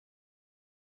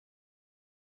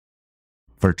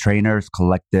For trainers,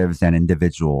 collectives, and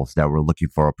individuals that were looking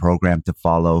for a program to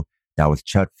follow that was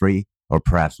chud-free, or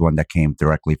perhaps one that came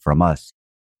directly from us,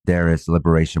 there is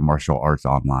Liberation Martial Arts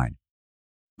Online.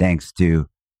 Thanks to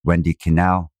Wendy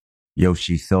Kinal,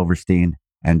 Yoshi Silverstein,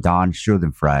 and Don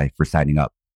Schulenfrei for signing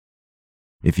up.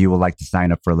 If you would like to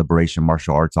sign up for Liberation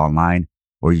Martial Arts Online,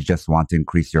 or you just want to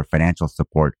increase your financial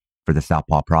support for the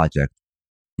Southpaw Project,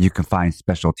 you can find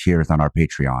special tiers on our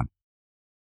Patreon.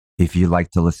 If you'd like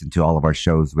to listen to all of our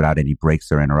shows without any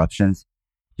breaks or interruptions,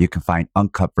 you can find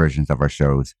uncut versions of our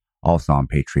shows also on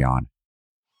Patreon.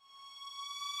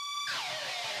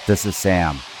 This is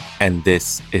Sam. And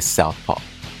this is Southpaw.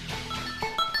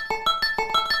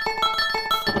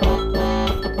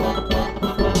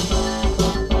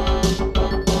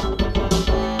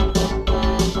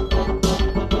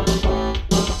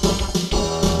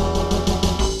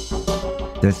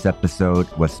 This episode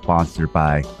was sponsored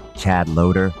by Chad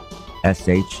Loader,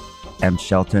 SH, M.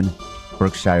 Shelton,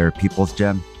 Berkshire People's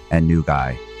Gym, and New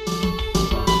Guy.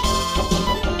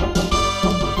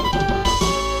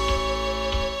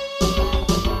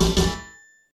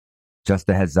 Just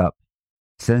a heads up,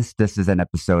 since this is an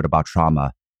episode about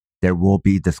trauma, there will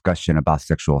be discussion about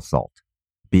sexual assault.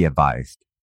 Be advised.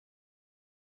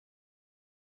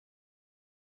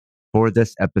 For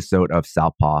this episode of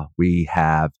Southpaw, we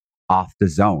have Off the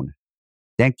Zone.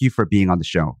 Thank you for being on the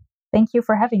show. Thank you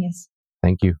for having us.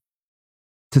 Thank you.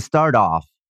 To start off,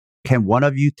 can one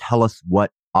of you tell us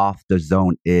what Off the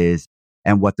Zone is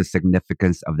and what the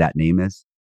significance of that name is?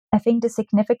 I think the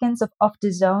significance of Off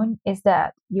the Zone is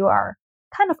that you are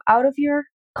kind of out of your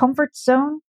comfort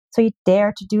zone. So you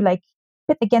dare to do like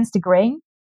a bit against the grain,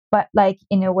 but like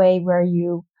in a way where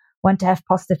you want to have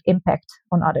positive impact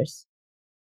on others.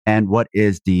 And what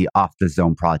is the Off the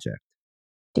Zone project?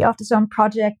 The Off the Zone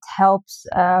project helps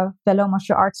fellow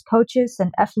martial arts coaches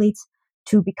and athletes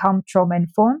to become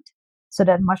trauma-informed so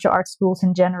that martial arts schools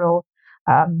in general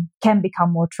can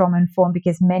become more trauma-informed,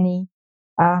 because many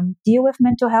deal with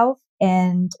mental health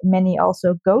and many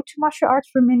also go to martial arts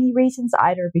for many reasons,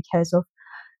 either because of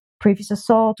previous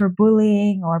assault or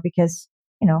bullying or because,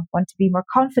 want to be more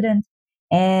confident.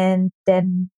 And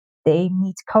then they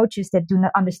meet coaches that do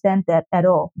not understand that at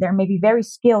all. They're maybe very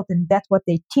skilled in that's what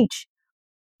they teach,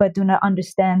 but do not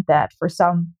understand that for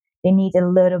some, they need a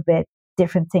little bit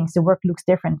different things. The work looks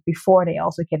different before they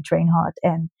also can train hard.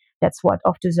 And that's what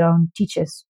Off the Zone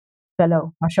teaches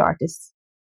fellow martial artists.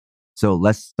 So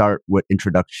let's start with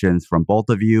introductions from both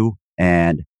of you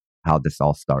and how this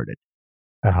all started.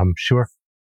 Sure.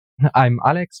 I'm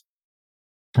Alex.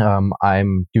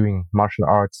 I'm doing martial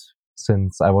arts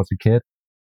since I was a kid.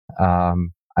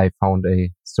 I found a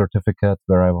certificate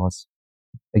where I was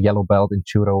a yellow belt in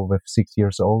judo with 6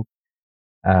 years old.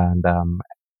 And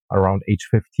around age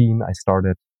 15, I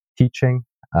started teaching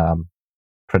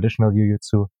traditional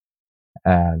jiu-jitsu.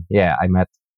 And I met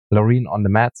Loreen on the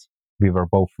mat. We were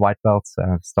both white belts,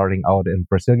 starting out in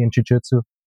Brazilian jiu-jitsu.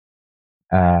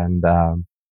 And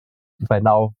by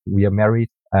now we are married,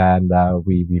 and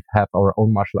we have our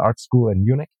own martial arts school in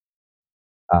Munich.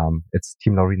 It's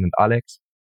Team Loreen and Alex.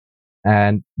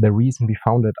 And the reason we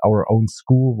founded our own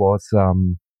school was,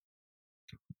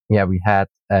 we had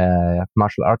a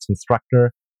martial arts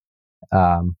instructor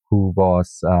who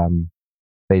was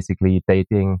basically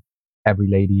dating every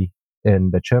lady in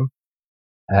the gym.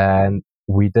 And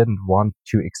we didn't want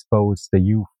to expose the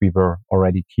youth we were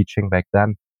already teaching back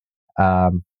then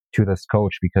to this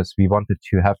coach, because we wanted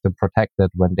to have them protected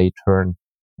when they turn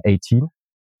 18.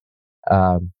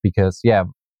 Because,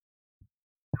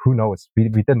 who knows? We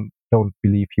don't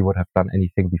believe he would have done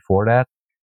anything before that,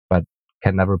 but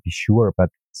can never be sure. But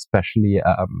especially,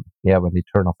 when they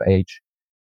turn of age.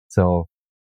 So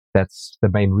that's the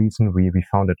main reason we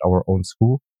founded our own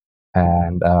school.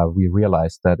 And we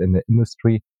realized that in the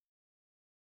industry,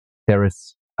 there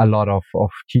is a lot of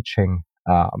teaching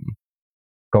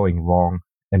going wrong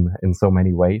in so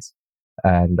many ways,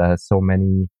 and so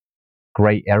many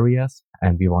gray areas.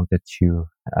 And we wanted to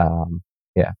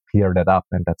clear that up,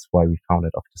 and that's why we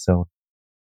founded Off the Zone.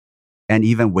 And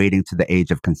even waiting to the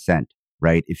age of consent,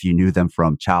 right? If you knew them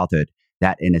from childhood,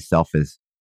 that in itself is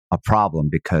a problem,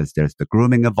 because there's the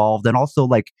grooming involved and also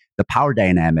like the power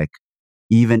dynamic,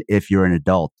 even if you're an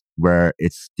adult where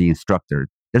it's the instructor.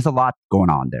 There's a lot going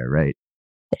on there, right?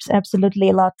 There's absolutely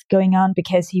a lot going on,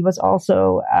 because he was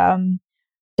also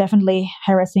definitely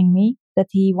harassing me, that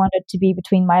he wanted to be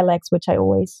between my legs, which I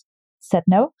always said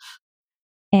no.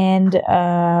 And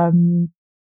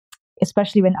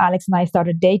especially when Alex and I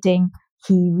started dating,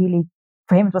 for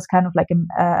him, it was kind of like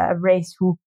a race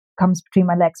who comes between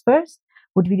my legs first,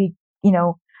 would really,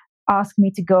 asked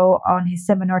me to go on his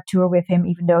seminar tour with him,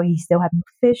 even though he still had an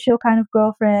official kind of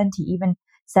girlfriend. He even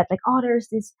said like, "Oh, there's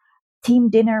this team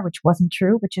dinner," which wasn't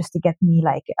true, but just to get me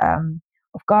like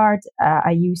off guard.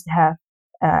 I used to have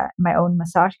my own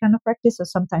massage kind of practice, so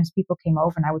sometimes people came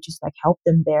over and I would just like help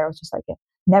them there. It was just like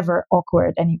never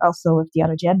awkward, and also with the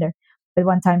other gender. But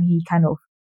one time he kind of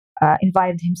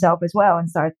invited himself as well and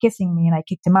started kissing me, and I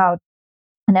kicked him out.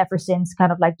 And ever since,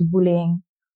 kind of like the bullying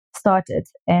started.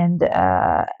 And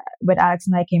when Alex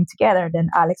and I came together, then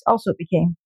Alex also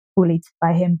became bullied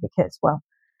by him because, well,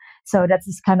 so that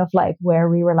is kind of like where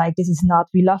we were like, this is not,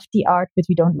 we love the art, but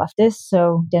we don't love this.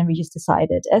 So then we just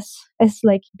decided as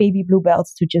like baby blue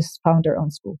belts to just found our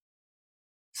own school.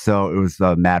 So it was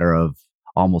a matter of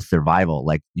almost survival.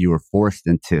 Like you were forced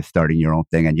into starting your own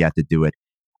thing and you had to do it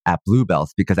at blue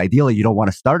belts because ideally you don't want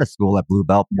to start a school at blue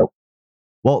belt. Nope.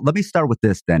 Well, let me start with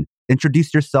this then.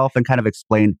 Introduce yourself and kind of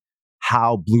explain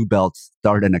how blue belts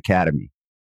start an academy.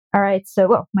 All right. So,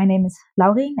 well, my name is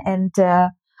Laurien, and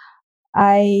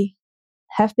I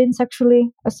have been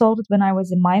sexually assaulted when I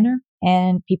was a minor,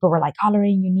 and people were like, "Oh,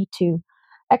 Laurien, you need to,"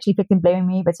 actually victim blaming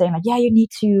me, but saying like, "Yeah, you need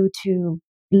to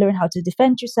learn how to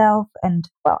defend yourself." And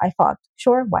well, I thought,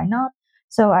 sure, why not?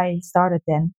 So I started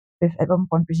then with at one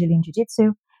point Brazilian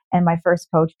Jiu-Jitsu, and my first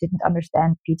coach didn't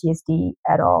understand PTSD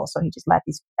at all. So he just let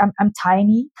these. I'm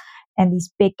tiny, and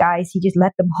these big guys, he just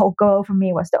let them all go over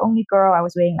me. I was the only girl. I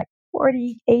was weighing like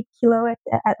 48 kilo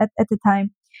at the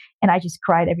time. And I just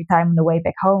cried every time on the way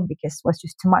back home because it was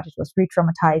just too much. It was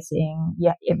re-traumatizing.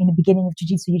 Yeah, in the beginning of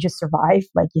jiu-jitsu, you just survive.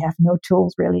 Like you have no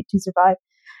tools really to survive.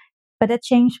 But that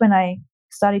changed when I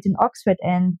studied in Oxford,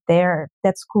 and there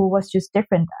that school was just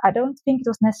different. I don't think it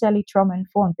was necessarily trauma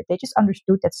informed, but they just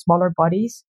understood that smaller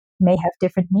bodies may have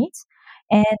different needs.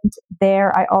 And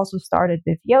there I also started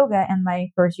with yoga, and my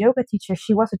first yoga teacher,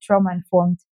 she was a trauma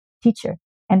informed teacher.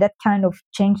 And that kind of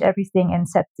changed everything and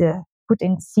put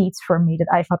in seeds for me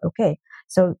that I thought, okay,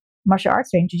 so martial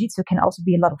arts training, jiu-jitsu can also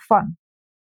be a lot of fun.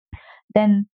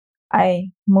 Then I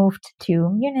moved to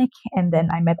Munich, and then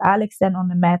I met Alex then on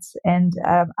the mats, and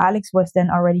Alex was then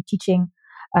already teaching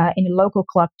in a local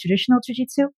club traditional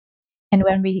jiu-jitsu. And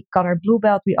when we got our blue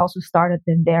belt, we also started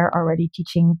then there already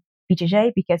teaching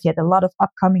BJJ because he had a lot of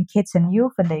upcoming kids and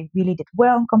youth, and they really did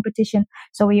well in competition.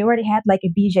 So we already had like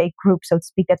a BJJ group, so to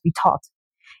speak, that we taught.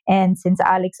 And since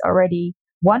Alex already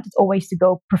wanted always to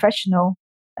go professional,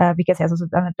 because he has also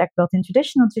done a black belt in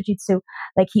traditional jiu-jitsu,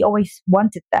 like he always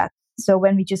wanted that. So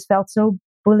when we just felt so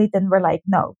bullied, and we're like,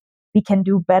 no, we can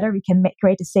do better. We can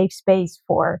create a safe space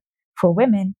for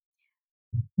women.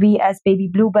 We as baby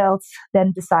blue belts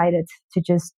then decided to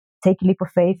just take a leap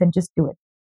of faith and just do it.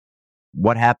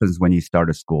 What happens when you start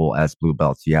a school as blue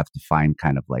belts? You have to find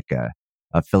kind of like a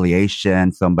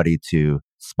affiliation, somebody to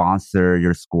sponsor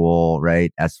your school,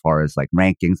 right? As far as like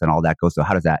rankings and all that goes. So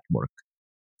how does that work?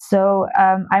 So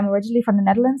I'm originally from the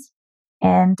Netherlands,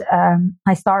 and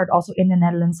I started also in the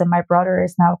Netherlands. And my brother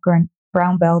is now current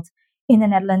brown belt in the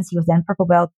Netherlands. He was then purple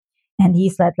belt, and he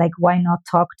said like, why not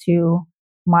talk to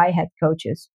my head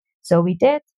coaches? So we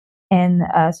did. And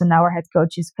so now our head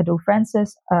coach is Kadu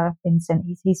Francis.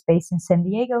 He's based in San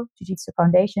Diego, Jiu-Jitsu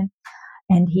Foundation.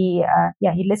 And he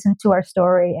listened to our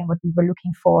story and what we were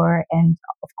looking for. And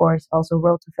of course, also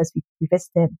wrote with us. We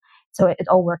visited. So it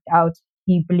all worked out.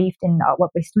 He believed in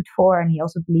what we stood for, and he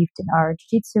also believed in our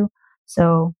jiu-jitsu.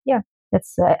 So yeah,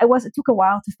 that's it took a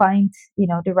while to find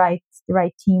the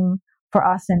right team for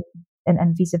us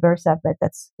and vice versa. But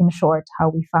that's in short how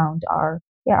we found our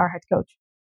head coach.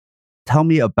 Tell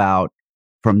me about,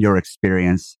 from your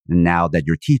experience now that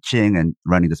you're teaching and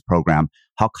running this program,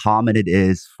 how common it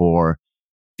is for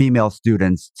female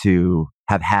students to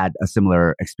have had a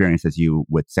similar experience as you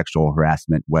with sexual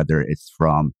harassment, whether it's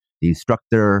from the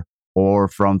instructor or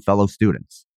from fellow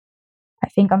students? I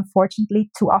think,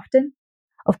 unfortunately, too often.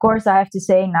 Of course, I have to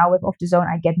say now with Off the Zone,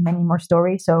 I get many more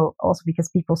stories. So also because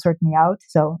people sort me out.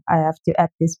 So I have to add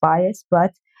this bias.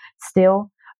 But still,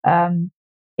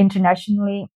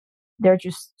 internationally, there are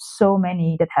just so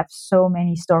many that have so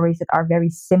many stories that are very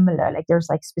similar. Like there's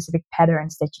like specific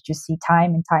patterns that you just see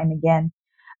time and time again.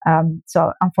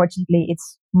 So unfortunately,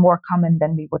 it's more common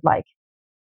than we would like.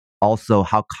 Also,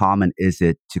 how common is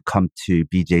it to come to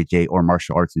BJJ or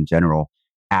martial arts in general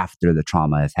after the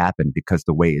trauma has happened? Because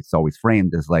the way it's always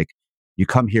framed is like, you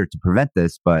come here to prevent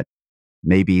this, but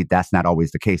maybe that's not always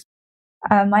the case.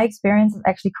 My experience is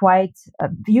actually quite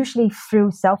usually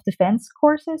through self-defense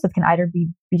courses that can either be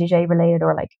BJJ related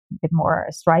or like a bit more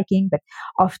striking, but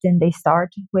often they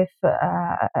start with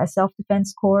a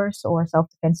self-defense course or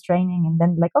self-defense training, and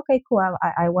then like, okay, cool,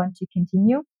 I want to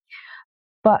continue.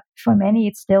 But for many,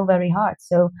 it's still very hard.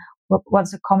 So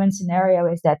what's a common scenario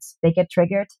is that they get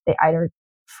triggered, they either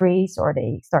freeze or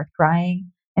they start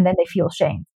crying, and then they feel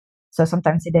shame. So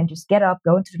sometimes they then just get up,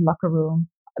 go into the locker room,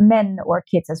 men or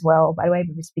kids as well, by the way,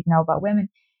 but we speak now about women.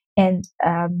 And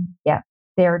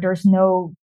there's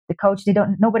no, the coach,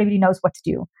 nobody really knows what to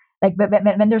do. Like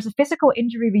when there's a physical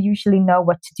injury, we usually know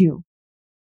what to do.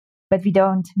 But we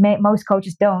don't, most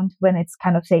coaches don't when it's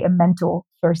kind of, say, a mental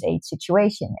first aid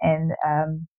situation. And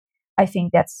I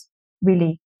think that's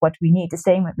really what we need. The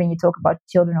same when you talk about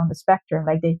children on the spectrum,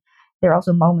 like there are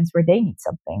also moments where they need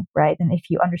something, right? And if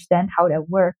you understand how that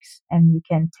works and you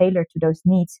can tailor to those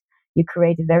needs, you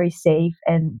create a very safe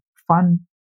and fun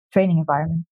training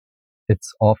environment.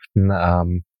 It's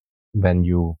often when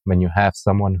you have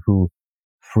someone who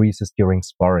freezes during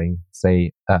sparring,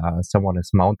 say someone is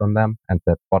mount on them and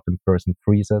the bottom person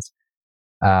freezes,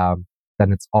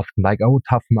 then it's often like, oh,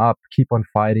 toughen up, keep on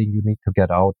fighting, you need to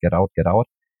get out.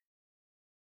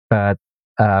 But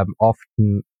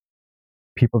often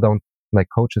people don't, like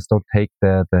coaches don't take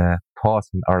the pause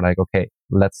and are like, okay,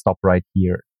 let's stop right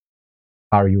here.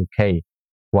 Are you okay?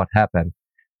 What happened?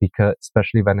 Because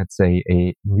especially when it's a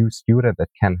new student that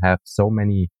can have so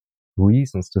many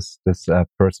reasons this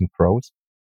person froze.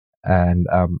 And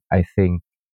I think,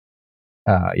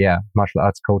 martial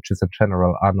arts coaches in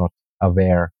general are not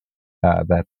aware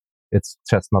that it's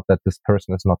just not that this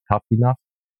person is not tough enough,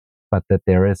 but that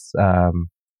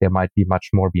there might be much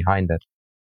more behind it.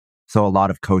 So a lot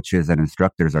of coaches and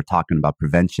instructors are talking about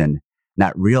prevention,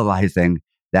 not realizing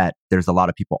that there's a lot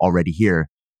of people already here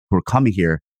who are coming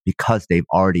here because they've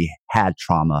already had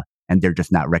trauma and they're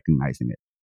just not recognizing it.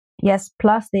 Yes,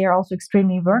 plus they are also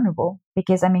extremely vulnerable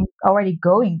because, I mean, already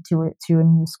going to a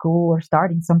new school or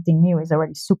starting something new is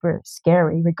already super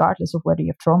scary, regardless of whether you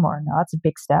have trauma or not. It's a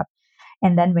big step.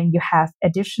 And then when you have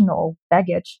additional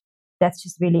baggage, that's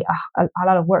just really a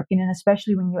lot of work. And then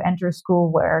especially when you enter a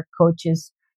school where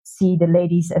coaches see the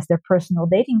ladies as their personal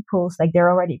dating pools, like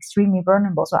they're already extremely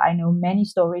vulnerable. So I know many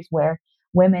stories where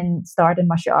women start in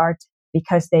martial art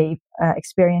because they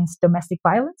experience domestic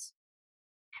violence.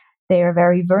 They are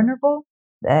very vulnerable.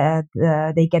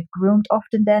 They get groomed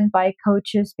often then by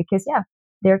coaches because,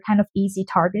 they're kind of easy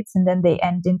targets, and then they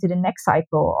end into the next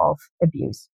cycle of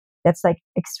abuse. That's like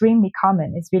extremely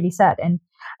common. It's really sad. And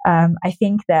I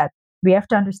think that we have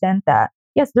to understand that,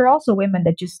 yes, there are also women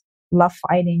that just love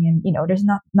fighting and, there's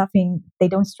nothing, they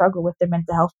don't struggle with their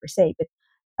mental health per se, but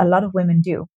a lot of women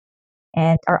do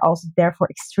and are also therefore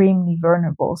extremely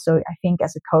vulnerable. So I think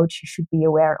as a coach, you should be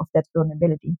aware of that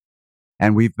vulnerability.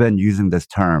 And we've been using this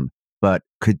term, but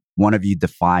could one of you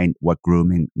define what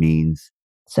grooming means?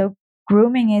 So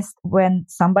grooming is when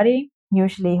somebody,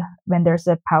 usually when there's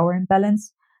a power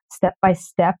imbalance, step by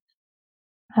step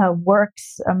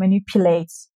works,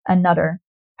 manipulates another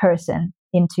person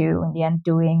into, in the end,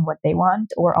 doing what they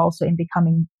want, or also in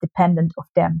becoming dependent of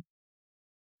them.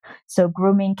 So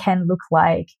grooming can look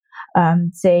like,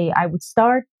 say, I would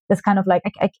start, that's kind of like,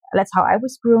 that's how I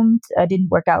was groomed. Didn't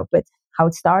work out, but how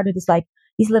it started is like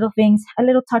these little things, a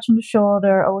little touch on the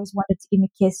shoulder, always wanted to give me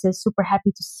kisses, super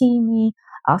happy to see me,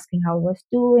 asking how I was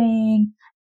doing.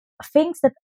 Things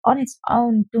that on its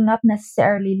own do not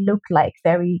necessarily look like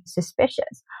very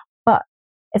suspicious, but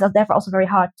it's therefore also very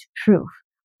hard to prove.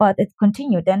 But it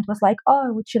continued. Then it was like,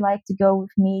 oh, would you like to go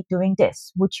with me doing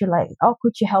this? Would you like, oh,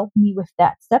 could you help me with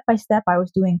that? Step by step, I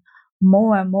was doing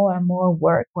more and more and more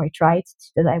work, or I tried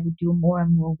that I would do more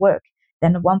and more work.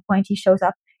 Then at one point he shows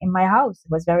up in my house.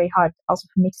 It was very hard also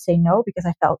for me to say no because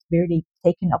I felt really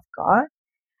taken off guard.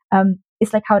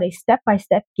 It's like how they step by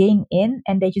step gain in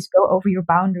and they just go over your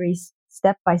boundaries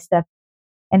step by step.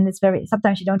 And it's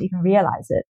sometimes you don't even realize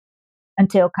it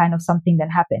until kind of something then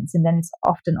happens. And then it's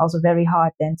often also very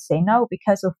hard then to say no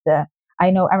because of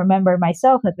I remember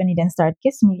myself that when he then started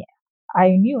kissing me, I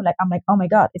knew, like, I'm like, oh my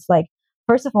God, it's like,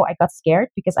 first of all, I got scared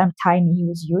because I'm tiny, he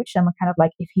was huge. I'm kind of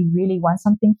like, if he really wants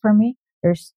something from me,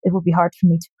 it would be hard for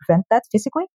me to prevent that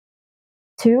physically.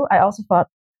 2, I also thought,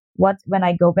 when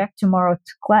I go back tomorrow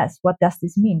to class, what does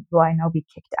this mean? Will I now be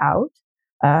kicked out?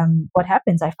 What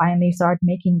happens? I finally start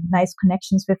making nice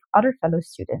connections with other fellow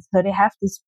students. So they have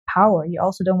this power. You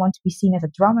also don't want to be seen as a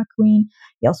drama queen.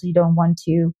 You don't want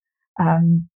to,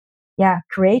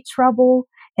 create trouble.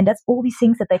 And that's all these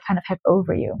things that they kind of have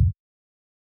over you.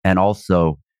 And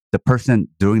also, the person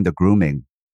doing the grooming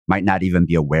might not even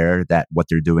be aware that what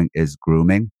they're doing is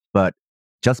grooming. But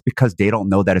just because they don't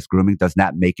know that it's grooming does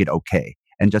not make it okay.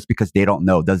 And just because they don't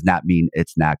know does not mean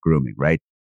it's not grooming, right?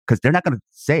 Because they're not going to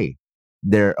say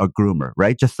they're a groomer,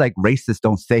 right? Just like racists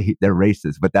don't say they're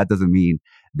racist, but that doesn't mean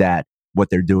that what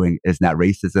they're doing is not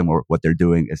racism or what they're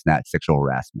doing is not sexual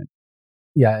harassment.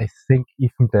 Yeah, I think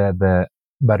even the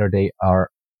whether they are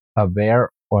aware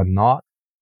or not,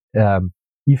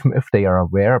 even if they are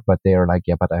aware, but they are like,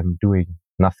 yeah, but I'm doing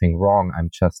nothing wrong. I'm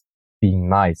just being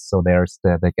nice. So there's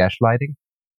the gaslighting.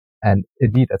 And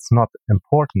indeed, it's not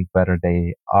important whether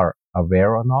they are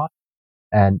aware or not.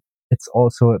 And there's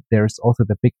also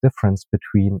the big difference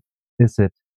between, is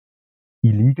it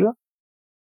illegal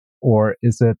or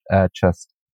is it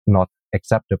just not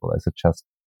acceptable? Is it just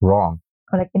wrong?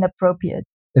 Or like inappropriate?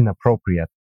 Inappropriate.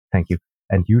 Thank you.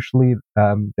 And usually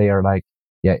they are like,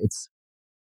 yeah, it's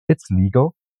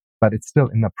legal, but it's still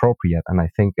inappropriate. And I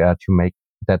think to make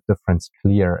that difference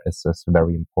clear is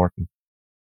very important.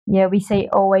 Yeah, we say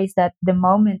always that the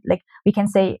moment, like we can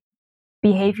say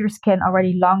behaviors can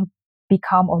already long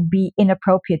become or be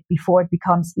inappropriate before it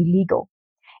becomes illegal.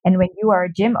 And when you are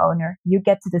a gym owner, you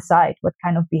get to decide what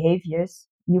kind of behaviors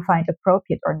you find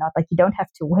appropriate or not. Like you don't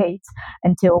have to wait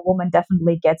until a woman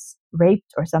definitely gets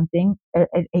raped or something,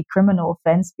 a criminal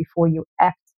offense, before you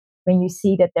act. When you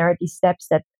see that there are these steps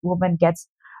that woman gets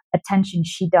attention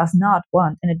she does not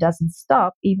want and it doesn't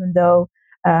stop, even though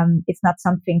it's not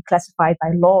something classified by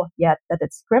law yet that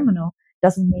it's criminal,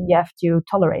 doesn't mean you have to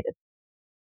tolerate it.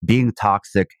 Being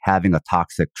toxic, having a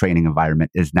toxic training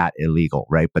environment is not illegal,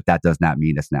 right? But that does not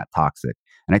mean it's not toxic.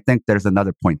 And I think there's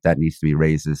another point that needs to be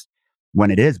raised is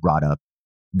when it is brought up,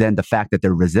 then the fact that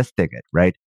they're resisting it,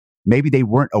 right? Maybe they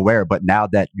weren't aware, but now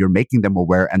that you're making them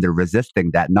aware and they're resisting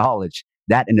that knowledge,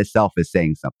 that in itself is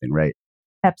saying something, right?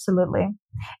 Absolutely.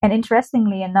 And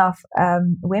interestingly enough,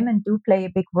 women do play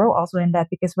a big role also in that,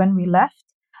 because when we left,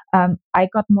 I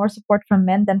got more support from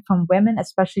men than from women,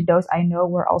 especially those I know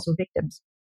were also victims.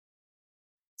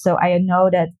 So I know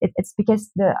that it's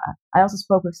because I also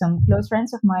spoke with some close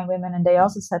friends of mine, women, and they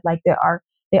also said like there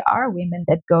are women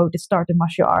that go to start a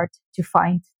martial art to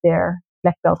find their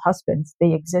black belt husbands.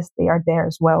 They exist. They are there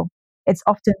as well. It's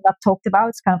often not talked about.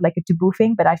 It's kind of like a taboo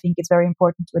thing, but I think it's very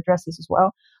important to address this as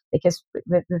well, because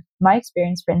with my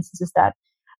experience, for instance, is that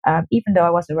even though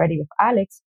I was already with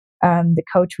Alex, the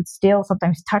coach would still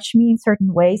sometimes touch me in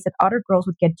certain ways that other girls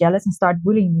would get jealous and start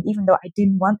bullying me, even though I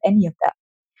didn't want any of that.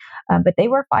 But they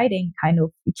were fighting kind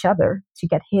of each other to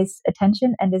get his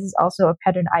attention. And this is also a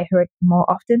pattern I heard more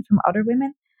often from other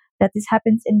women, that this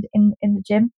happens in the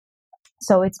gym.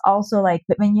 So it's also like,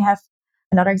 but when you have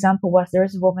another example was there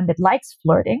is a woman that likes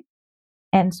flirting.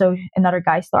 And so another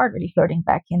guy started really flirting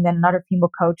back. And then another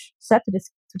female coach said to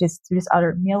this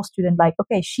other male student, like,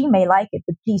 okay, she may like it,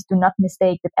 but please do not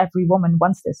mistake that every woman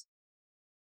wants this.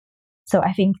 So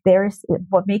I think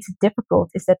what makes it difficult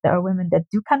is that there are women that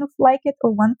do kind of like it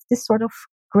or want this sort of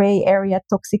gray area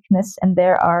toxicness, and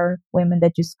there are women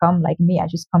that just come like me. I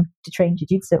just come to train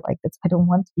jiu-jitsu. Like that's, I don't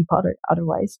want to be bothered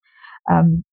otherwise.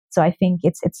 So I think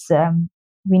it's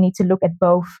we need to look at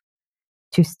both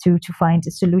to find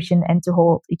a solution and to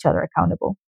hold each other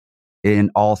accountable.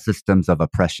 In all systems of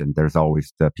oppression, there's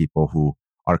always the people who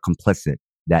are complicit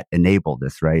that enable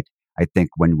this, right? I think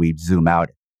when we zoom out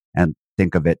and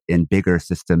think of it in bigger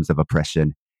systems of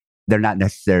oppression, they're not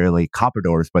necessarily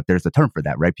compradors, but there's a term for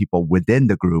that, right? People within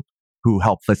the group who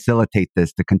help facilitate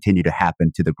this to continue to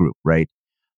happen to the group, right?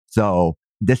 So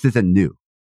this isn't new.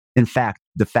 In fact,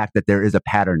 the fact that there is a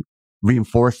pattern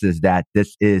reinforces that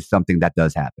this is something that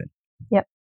does happen. Yep,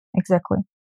 exactly.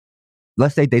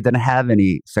 Let's say they didn't have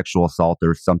any sexual assault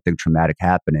or something traumatic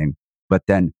happening, but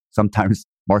then sometimes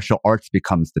martial arts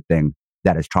becomes the thing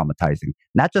that is traumatizing.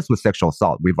 Not just with sexual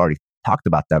assault. We've already talked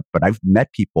about that, but I've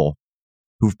met people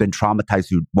who've been traumatized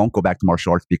who won't go back to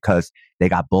martial arts because they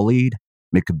got bullied.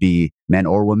 It could be men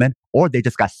or women, or they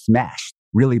just got smashed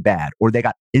really bad, or they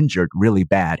got injured really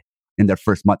bad in their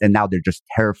first month. And now they're just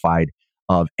terrified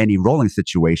of any rolling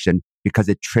situation because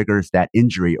it triggers that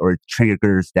injury or it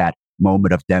triggers that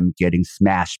moment of them getting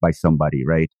smashed by somebody,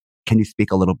 right? Can you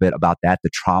speak a little bit about that? The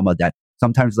trauma that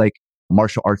sometimes like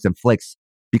martial arts inflicts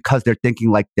because they're thinking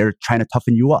like they're trying to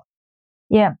toughen you up.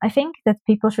 Yeah, I think that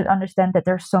people should understand that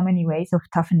there's so many ways of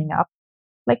toughening up.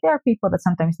 Like there are people that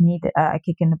sometimes need a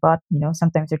kick in the butt,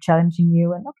 sometimes they're challenging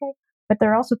you and okay. But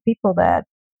there are also people that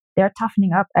their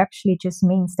toughening up actually just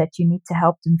means that you need to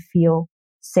help them feel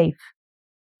safe.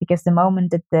 Because the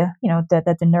moment that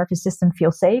that the nervous system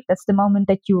feels safe, that's the moment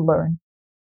that you learn.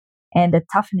 And the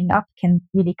toughening up can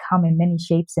really come in many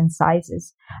shapes and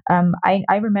sizes.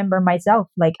 I remember myself,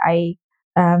 like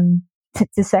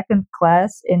the second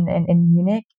class in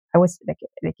Munich, I was like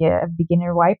a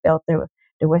beginner white belt.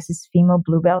 There was this female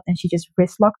blue belt, and she just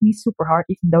wrist locked me super hard,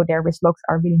 even though their wrist locks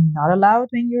are really not allowed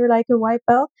when you're like a white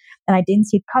belt. And I didn't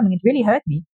see it coming. It really hurt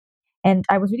me, and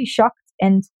I was really shocked.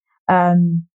 And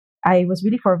I was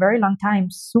really for a very long time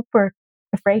super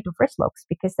afraid of wrist locks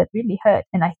because that really hurt.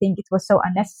 And I think it was so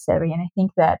unnecessary. And I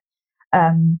think that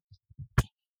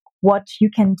what you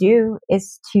can do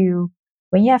is to,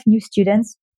 when you have new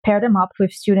students, pair them up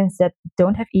with students that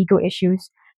don't have ego issues,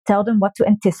 tell them what to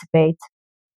anticipate,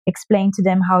 explain to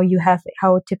them how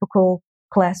a typical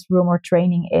classroom or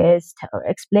training is,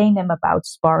 explain them about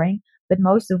sparring, but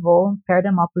most of all, pair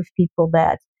them up with people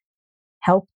that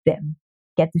help them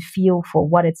get the feel for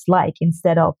what it's like,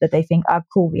 instead of that they think, ah,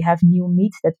 cool, we have new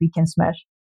meat that we can smash.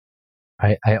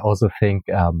 I also think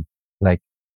like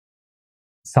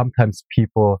sometimes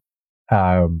people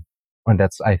and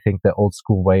that's, I think, the old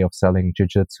school way of selling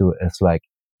jiu-jitsu is like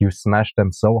you smash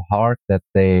them so hard that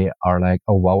they are like,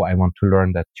 oh wow, I want to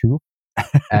learn that too.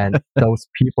 And those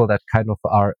people that kind of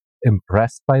are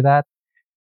impressed by that,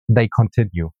 they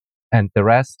continue, and the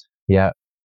rest, yeah,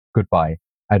 goodbye,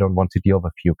 I don't want to deal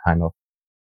with you, kind of.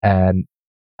 And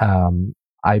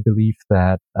I believe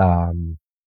that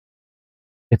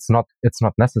it's not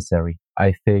necessary.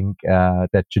 I think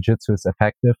that jiu-jitsu is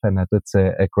effective and that it's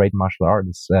a great martial art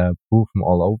is proven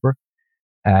all over,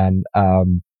 and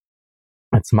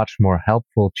it's much more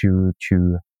helpful to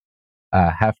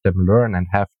have them learn and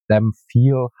have them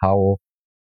feel how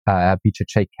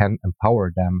BJJ can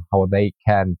empower them, how they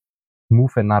can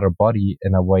move another body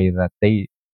in a way that they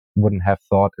wouldn't have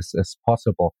thought is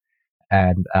possible.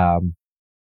 And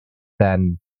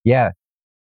then, yeah,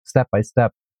 step by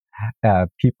step,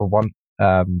 people want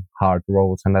hard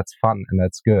roles, and that's fun and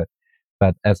that's good.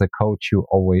 But as a coach, you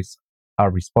always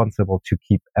are responsible to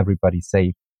keep everybody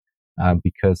safe,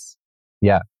 because,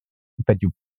 yeah, but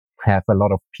you have a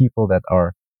lot of people that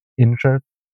are injured,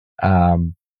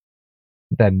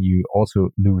 then you also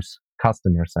lose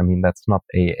customers. I mean, that's not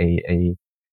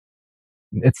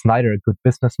it's neither a good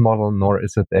business model nor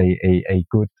is it a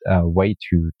good way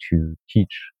to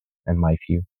teach, in my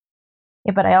view.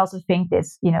 Yeah, but I also think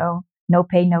this, no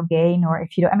pain, no gain. Or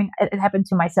if you don't, I mean, it happened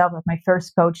to myself with my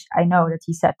first coach. I know that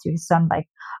he said to his son, like,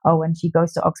 oh, when she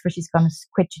goes to Oxford, she's going to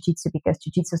quit jiu-jitsu because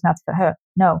jiu-jitsu is not for her.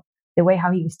 No, the way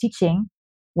how he was teaching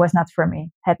was not for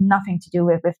me, had nothing to do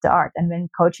with the art. And when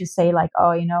coaches say like,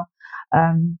 oh,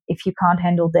 if you can't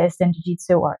handle this, then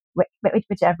jiu-jitsu or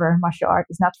whichever martial art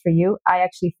is not for you, I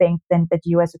actually think then that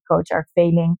you as a coach are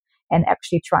failing and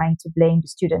actually trying to blame the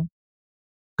student.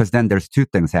 Because then there's two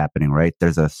things happening, right?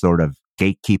 There's a sort of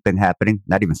gatekeeping happening,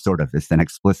 not even sort of, it's an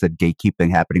explicit gatekeeping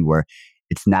happening where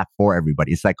it's not for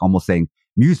everybody. It's like almost saying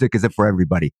music isn't for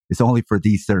everybody. It's only for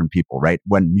these certain people, right?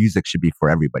 When music should be for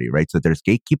everybody, right? So there's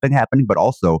gatekeeping happening, but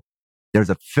also there's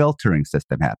a filtering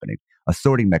system happening, a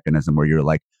sorting mechanism where you're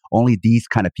like, only these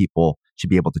kind of people should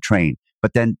be able to train.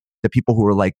 But then the people who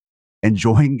are like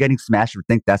enjoying getting smashed or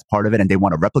think that's part of it and they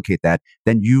want to replicate that,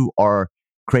 then you are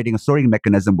creating a sorting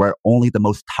mechanism where only the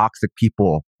most toxic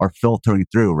people are filtering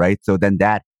through, right? So then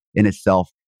that in itself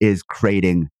is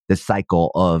creating the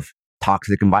cycle of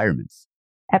toxic environments.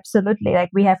 Absolutely. Like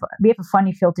we have a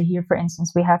funny filter here, for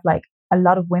instance. We have like a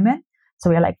lot of women. So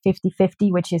we're like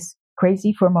 50-50, which is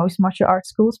crazy for most martial arts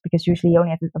schools because usually you only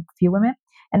have a few women.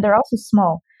 And they're also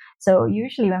small. So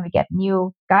usually when we get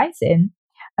new guys in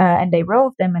and they roll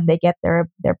with them and they get their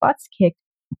butts kicked,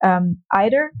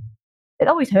 either it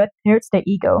always hurts their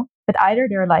ego, but either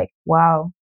they're like,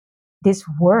 wow, this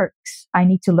works, I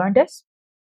need to learn this,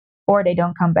 or they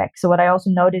don't come back. So what I also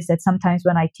notice that sometimes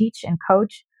when I teach and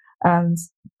coach,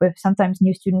 with sometimes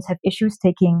new students have issues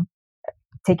taking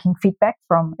feedback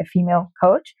from a female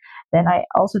coach, then I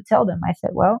also tell them, I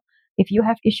said, well, if you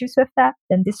have issues with that,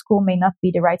 then this school may not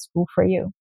be the right school for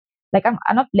you. Like I'm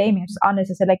not blaming, I'm just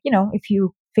honest. I said, like, if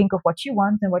you think of what you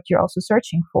want and what you're also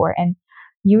searching for, and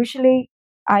usually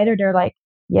either they're like,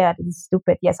 yeah, this is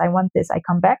stupid, yes, I want this, I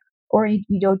come back, or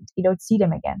you don't see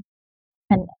them again.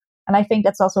 And I think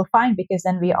that's also fine because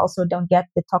then we also don't get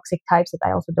the toxic types that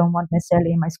I also don't want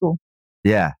necessarily in my school.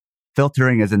 Yeah.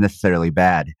 Filtering isn't necessarily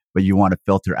bad, but you want to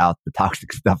filter out the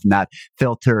toxic stuff, not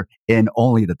filter in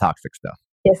only the toxic stuff.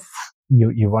 Yes.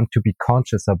 You want to be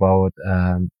conscious about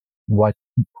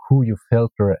who you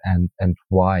filter and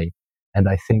why. And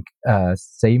I think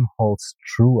same holds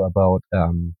true about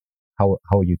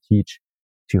how you teach,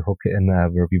 to hook in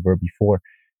where we were before.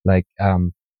 Like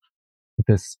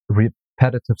this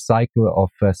repetitive cycle of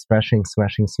smashing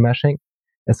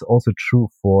is also true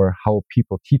for how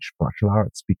people teach martial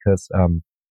arts, because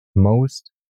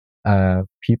most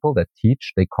people that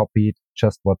teach, they copied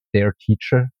just what their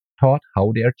teacher taught,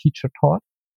 how their teacher taught,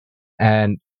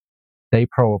 and they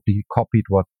probably copied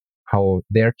how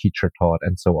their teacher taught,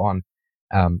 and so on.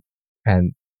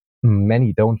 And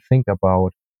many don't think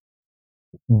about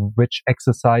which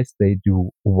exercise they do,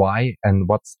 why, and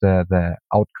what's the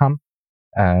outcome,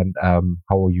 and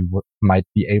how you might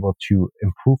be able to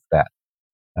improve that.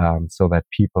 so that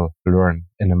people learn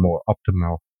in a more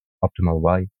optimal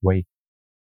way.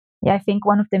 Yeah, I think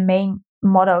one of the main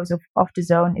mottos of the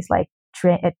zone is like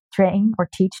train or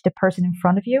teach the person in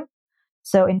front of you.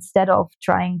 So instead of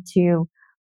trying to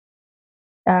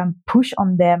push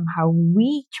on them how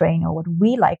we train or what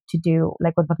we like to do,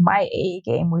 like what my AA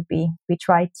game would be, we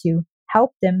try to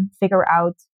help them figure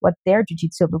out what their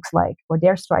jiu-jitsu looks like, what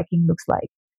their striking looks like,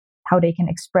 how they can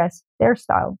express their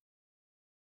style.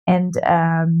 And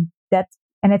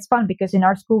and it's fun because in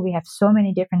our school we have so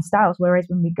many different styles. Whereas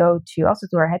when we go to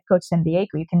our head coach San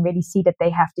Diego, you can really see that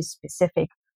they have this specific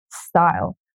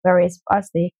style. Whereas us,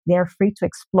 they're free to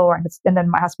explore. And then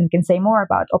my husband can say more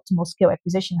about optimal skill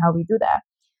acquisition, how we do that.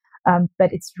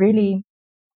 But it's really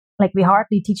like we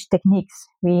hardly teach techniques.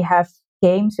 We have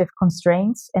games with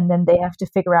constraints, and then they have to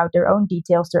figure out their own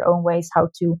details, their own ways how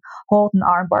to hold an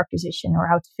armbar position or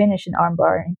how to finish an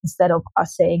armbar, instead of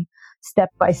us saying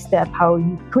step by step how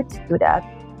you could do that.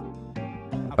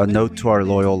 A note to our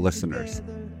loyal listeners: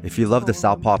 if you love the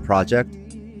Southpaw Project,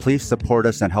 please support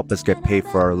us and help us get paid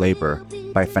for our labor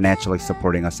by financially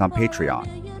supporting us on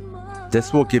Patreon.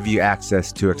 This will give you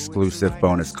access to exclusive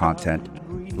bonus content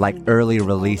like early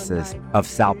releases of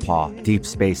Southpaw Deep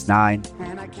Space Nine,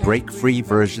 break-free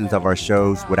versions of our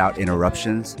shows without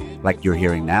interruptions like you're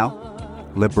hearing now,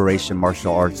 Liberation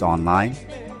Martial Arts Online,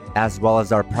 as well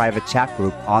as our private chat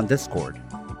group on Discord.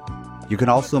 You can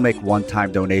also make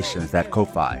one-time donations at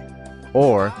Ko-Fi,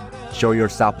 or show your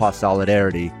Southpaw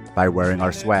solidarity by wearing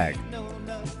our swag.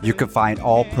 You can find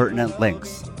all pertinent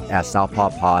links at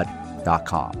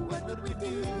southpawpod.com.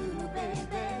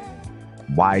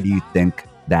 Why do you think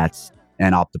that's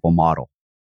an optimal model?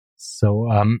 So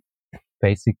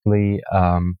basically,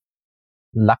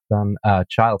 Lachlan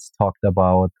Childs talked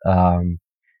about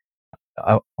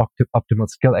optimal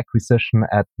skill acquisition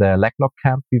at the Leglock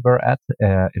camp we were at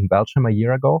in Belgium a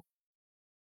year ago.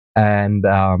 And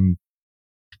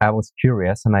I was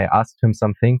curious and I asked him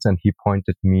some things, and he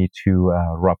pointed me to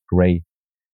Rob Gray.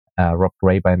 Rob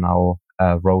Gray by now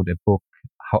wrote a book,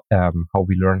 How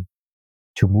We Learn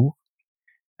to Move.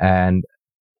 And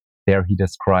there he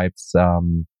describes,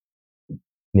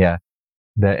 the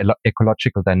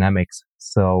ecological dynamics.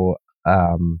 So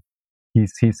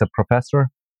he's a professor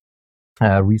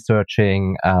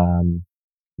researching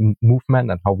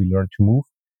movement and how we learn to move,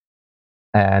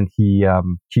 and he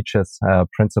teaches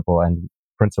principles,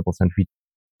 and we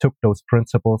took those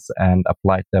principles and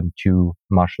applied them to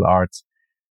martial arts.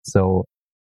 So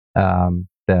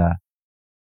the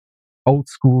old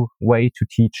school way to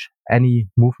teach any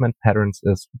movement patterns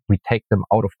is we take them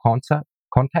out of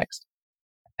context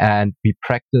and we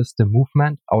practice the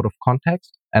movement out of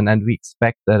context, and then we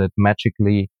expect that it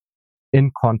magically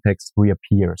in context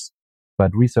reappears.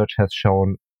 But research has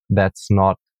shown that's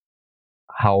not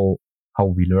how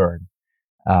we learn.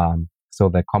 So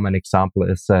the common example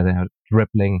is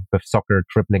dribbling with soccer,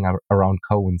 dribbling around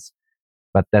cones.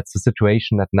 But that's a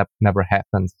situation that never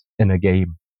happens in a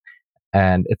game.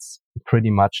 And it's pretty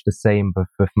much the same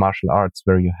with martial arts,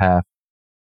 where you have,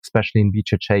 especially in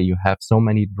BJJ, you have so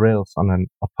many drills on an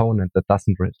opponent that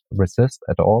doesn't resist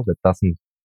at all, that doesn't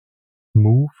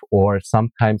move, or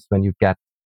sometimes when you get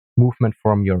movement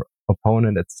from your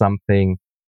opponent, it's something,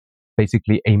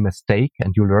 basically a mistake,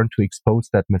 and you learn to expose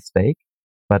that mistake.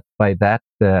 But by that,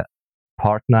 the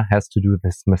partner has to do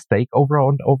this mistake over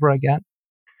and over again.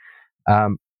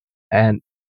 And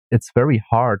it's very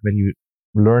hard when you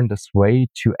learn this way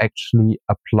to actually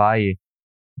apply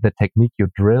the technique you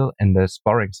drill in the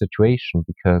sparring situation,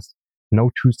 because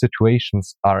no two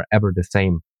situations are ever the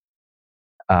same.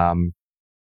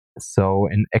 So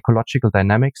in ecological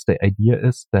dynamics, the idea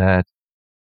is that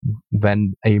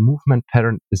when a movement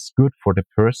pattern is good for the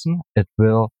person, it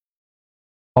will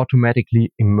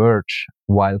automatically emerge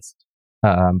whilst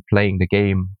playing the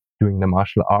game, doing the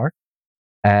martial art.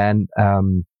 And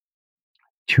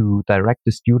to direct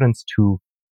the students to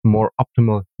more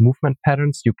optimal movement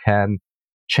patterns, you can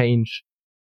change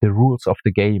the rules of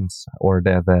the games, or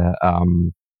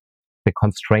the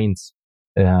constraints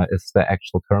is the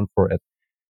actual term for it.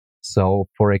 So,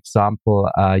 for example,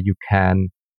 you can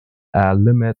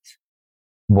limit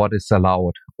what is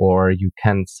allowed, or you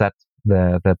can set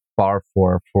the bar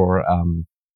for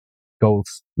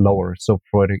goals lower. So,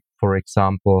 for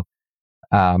example,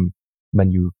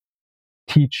 when you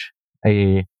teach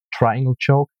a triangle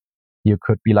choke, you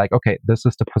could be like, okay, this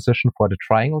is the position for the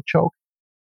triangle choke.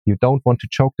 You don't want to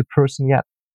choke the person yet.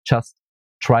 Just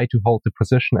try to hold the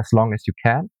position as long as you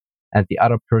can, and the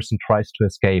other person tries to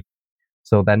escape.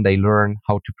 So then they learn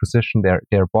how to position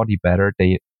their body better.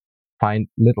 They find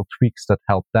little tweaks that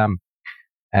help them.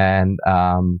 And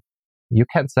you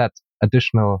can set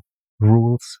additional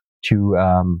rules to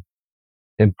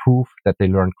improve that they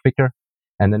learn quicker.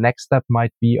 And the next step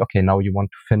might be, okay, now you want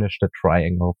to finish the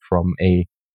triangle from a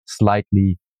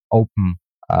slightly open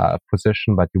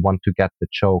position, but you want to get the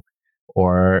choke,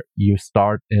 or you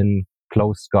start in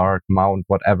close guard, mount,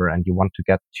 whatever, and you want to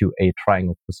get to a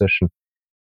triangle position.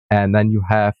 And then you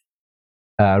have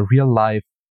real life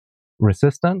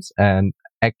resistance and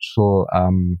actual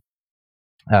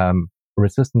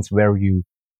resistance where you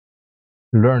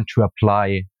learn to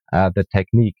apply the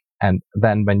technique. And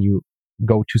then when you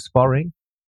go to sparring,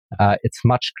 it's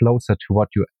much closer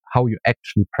to how you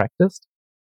actually practiced,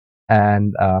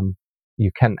 and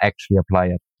you can actually apply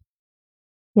it.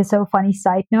 Yeah, so funny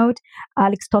side note,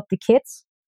 Alex taught the kids,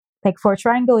 like for a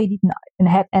triangle, he did a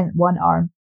head and one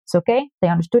arm. It's okay. They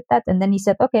understood that. And then he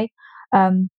said, okay,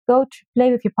 go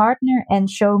play with your partner and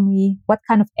show me what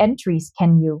kind of entries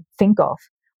can you think of.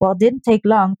 Well, it didn't take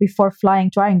long before flying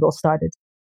triangle started.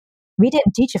 We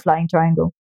didn't teach a flying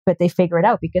triangle, but they figured it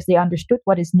out because they understood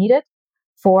what is needed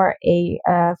for a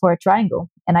triangle.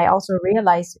 And I also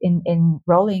realized in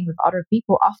rolling with other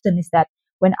people often is that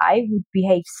when I would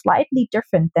behave slightly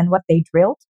different than what they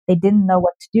drilled, they didn't know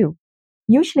what to do.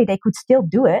 Usually they could still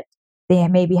do it. They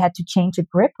maybe had to change a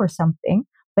grip or something,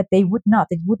 but they would not.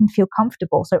 It wouldn't feel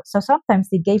comfortable. So sometimes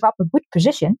they gave up a good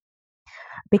position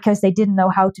because they didn't know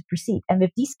how to proceed. And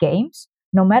with these games,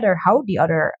 no matter how the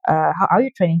other, how your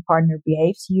training partner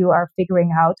behaves, you are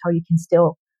figuring out how you can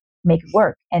still make it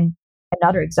work. And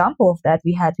another example of that,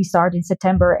 we started in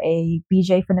September a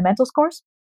BJ fundamentals course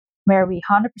where we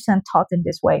 100% taught in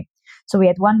this way. So we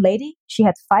had one lady, she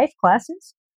had 5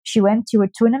 classes. She went to a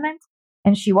tournament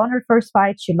and she won her first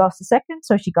fight. She lost the second,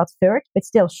 so she got third, but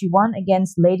still she won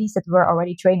against ladies that were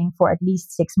already training for at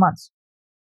least 6 months.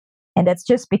 And that's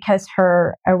just because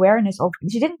her awareness of,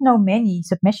 she didn't know many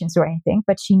submissions or anything,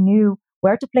 but she knew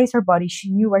where to place her body.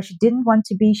 She knew where she didn't want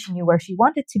to be. She knew where she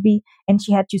wanted to be, and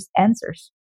she had just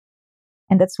answers.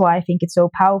 And that's why I think it's so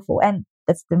powerful. And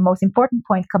that's the most important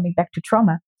point coming back to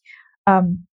trauma.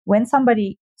 When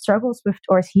somebody struggles with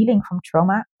or is healing from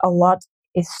trauma, a lot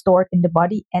is stored in the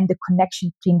body, and the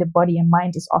connection between the body and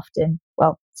mind is often,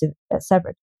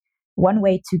 severed. One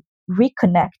way to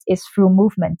reconnect is through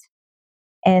movement.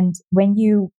 And when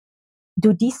you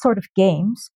do these sort of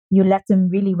games, you let them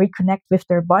really reconnect with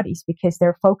their bodies because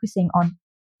they're focusing on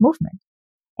movement.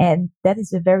 And that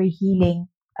is a very healing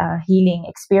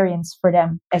experience for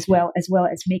them as well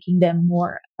as making them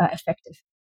more effective.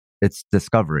 It's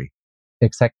discovery.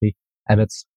 Exactly. And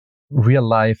it's real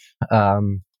life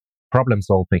problem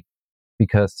solving,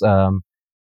 because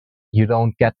you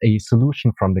don't get a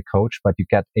solution from the coach, but you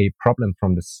get a problem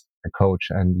from the coach,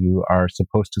 and you are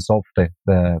supposed to solve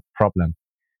the problem.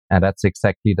 And that's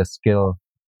exactly the skill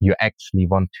you actually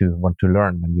want to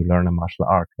learn when you learn a martial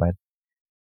art, right?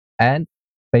 And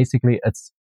basically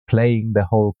it's playing the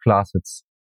whole class. It's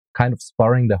kind of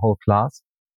sparring the whole class,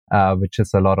 which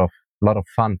is a lot of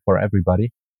fun for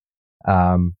everybody.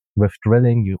 With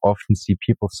drilling, you often see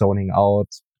people zoning out,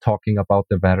 talking about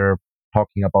the weather,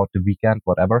 talking about the weekend,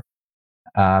 whatever.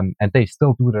 And they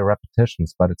still do the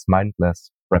repetitions, but it's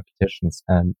mindless repetitions,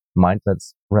 and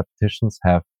mindless repetitions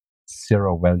have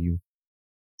zero value.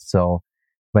 So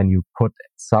when you put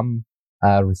some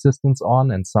resistance on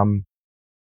and some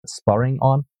sparring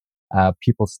on,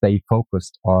 people stay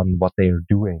focused on what they are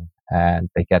doing, and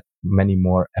they get many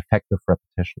more effective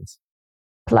repetitions.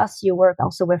 Plus, you work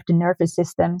also with the nervous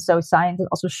system. So science has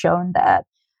also shown that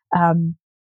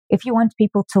if you want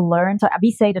people to learn, so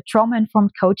we say that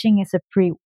trauma-informed coaching is a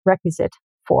prerequisite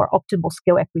for optimal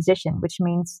skill acquisition, which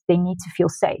means they need to feel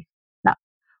safe. Now,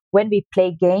 when we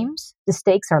play games, the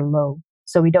stakes are low.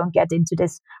 So we don't get into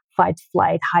this fight,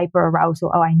 flight, hyper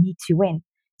arousal, I need to win.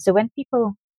 So when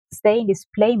people stay in this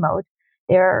play mode,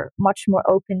 they're much more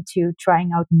open to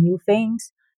trying out new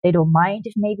things. They don't mind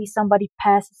if maybe somebody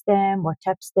passes them or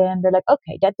taps them. They're like,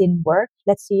 okay, that didn't work.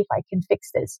 Let's see if I can fix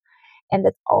this. And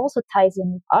that also ties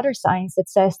in with other science that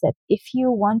says that if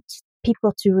you want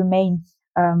people to remain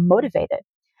motivated,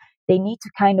 they need to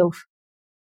kind of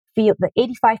feel that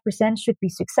 85% should be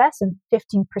success and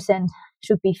 15%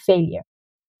 should be failure.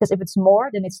 Because if it's more,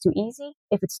 then it's too easy.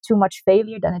 If it's too much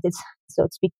failure, then it is, so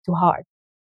to speak, too hard.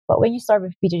 But when you start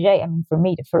with BJJ, I mean, for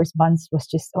me, the first months was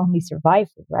just only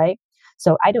survival, right?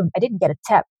 So I didn't get a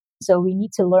tap. So we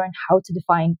need to learn how to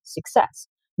define success.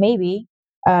 Maybe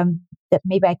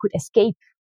maybe I could escape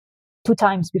 2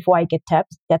 times before I get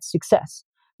tapped. That's success.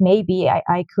 Maybe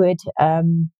I could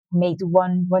make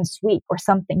one sweep or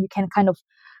something. You can kind of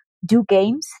do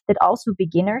games that also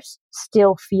beginners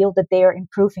still feel that they are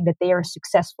improving, that they are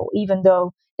successful, even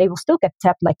though they will still get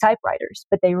tapped like typewriters,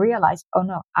 but they realize, oh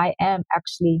no, I am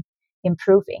actually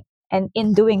improving. And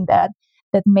in doing that,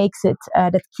 that makes it,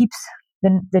 that keeps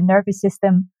the nervous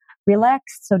system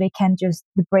relaxed, so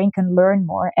the brain can learn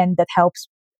more. And that helps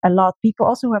a lot people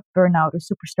also who have burnout or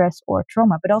super stress or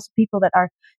trauma, but also people that are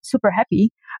super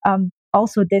happy.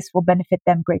 Also, this will benefit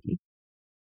them greatly.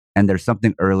 And there's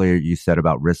something earlier you said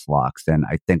about wrist locks, and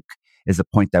I think is a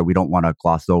point that we don't want to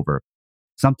gloss over.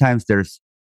 Sometimes there's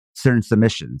certain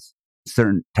submissions,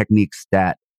 certain techniques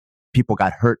that people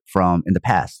got hurt from in the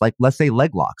past. Like, let's say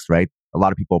leg locks, right? A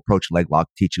lot of people approach leg lock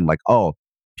teaching like, oh,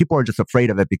 people are just afraid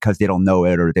of it because they don't know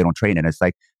it or they don't train it. It's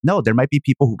like, no, there might be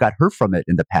people who got hurt from it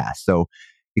in the past. So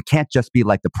it can't just be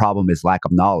like the problem is lack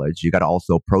of knowledge. You got to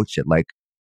also approach it like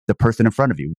the person in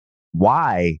front of you.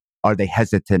 Why are they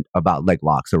hesitant about leg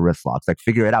locks or wrist locks? Like,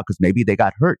 figure it out, because maybe they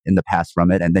got hurt in the past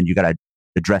from it. And then you got to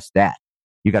address that.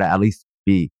 You got to at least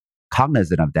be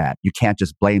cognizant of that. You can't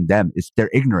just blame them. It's their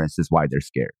ignorance is why they're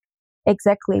scared.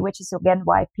 Exactly, which is again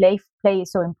why play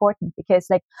is so important. Because,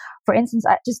 like, for instance,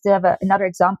 I just have another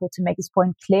example to make this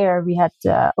point clear. We had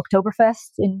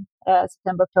Oktoberfest in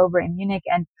September, October in Munich,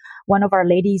 and one of our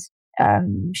ladies,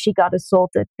 she got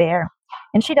assaulted there,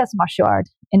 and she does martial art,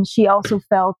 and she also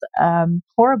felt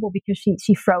horrible because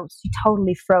she froze. She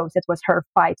totally froze. That was her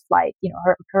fight, flight.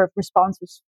 Her response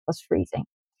was freezing,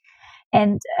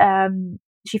 and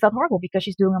she felt horrible because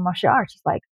she's doing a martial art. She's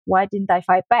like, why didn't I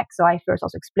fight back? So I first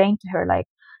also explained to her, like,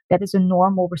 that is a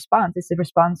normal response. It's a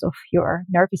response of your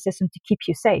nervous system to keep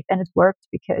you safe. And it worked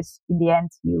because in the end,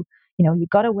 you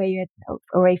got away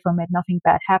from it. Nothing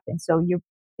bad happened. So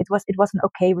it was an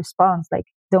okay response. Like,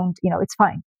 it's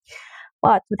fine.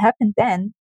 But what happened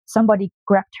then, somebody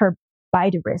grabbed her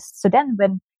by the wrist. So then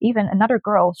when even another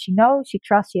girl she knows, she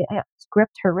trusts,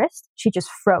 gripped her wrist, she just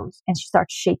froze and she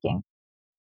starts shaking.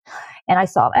 And I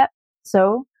saw that.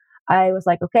 So I was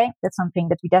like, okay, that's something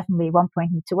that we definitely at one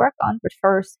point need to work on. But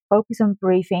first, focus on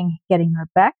breathing, getting her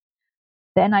back.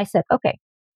 Then I said, okay,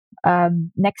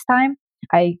 next time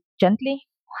I gently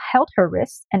held her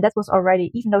wrist. And that was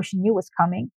already, even though she knew it was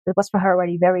coming, that was for her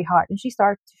already very hard. And she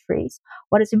started to freeze.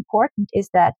 What is important is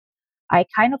that I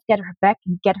kind of get her back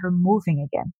and get her moving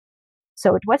again.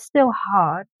 So it was still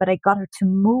hard, but I got her to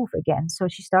move again. So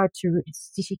she got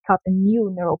a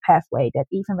new neural pathway that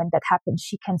even when that happened,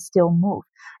 she can still move.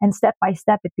 And step by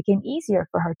step, it became easier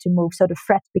for her to move. So the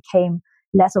threat became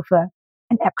less of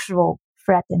an actual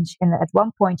threat. And at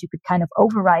one point, you could kind of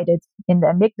override it in the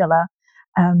amygdala,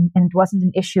 and it wasn't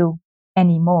an issue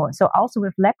anymore. So also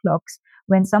with leg locks,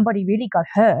 when somebody really got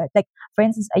hurt, like for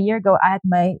instance, a year ago, I had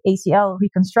my ACL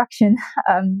reconstruction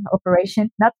operation,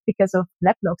 not because of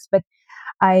leg locks, but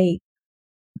I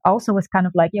also was kind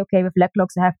of like, okay, with leg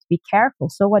locks, I have to be careful.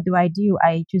 So what do?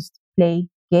 I just play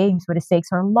games where the stakes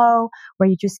are low, where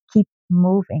you just keep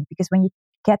moving. Because when you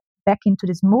get back into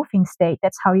this moving state,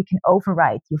 that's how you can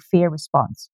override your fear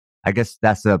response. I guess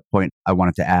that's the point I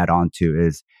wanted to add on to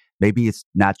is maybe it's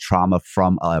not trauma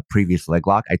from a previous leg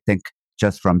lock. I think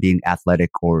just from being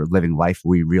athletic or living life,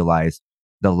 we realize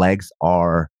the legs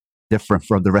are different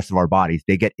from the rest of our bodies.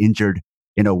 They get injured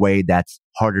in a way that's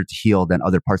harder to heal than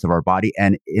other parts of our body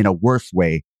and in a worse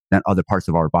way than other parts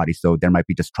of our body. So there might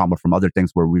be just trauma from other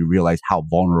things where we realize how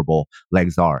vulnerable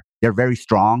legs are. They're very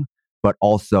strong, but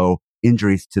also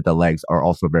injuries to the legs are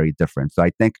also very different. So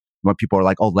I think when people are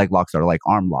like, oh, leg locks are like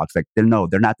arm locks, like they're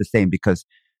not the same because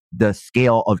the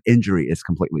scale of injury is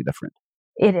completely different.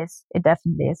 It is. It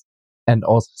definitely is. And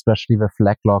also, especially with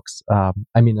leg locks,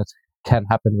 it can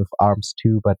happen with arms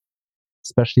too, but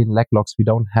especially in leg locks, we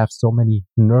don't have so many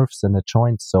nerves in the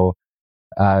joints. So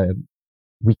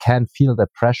we can feel the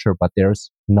pressure, but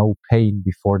there's no pain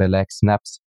before the leg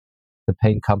snaps. The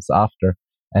pain comes after.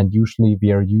 And usually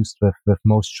we are used with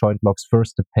most joint locks,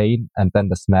 first the pain and then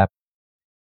the snap.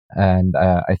 And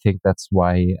I think that's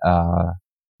why,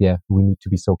 we need to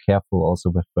be so careful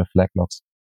also with leg locks.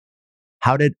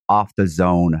 How did Off the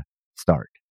Zone start?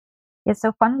 Yeah,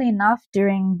 so funnily enough,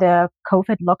 during the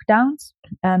COVID lockdowns,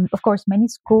 of course, many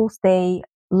schools, they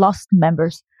lost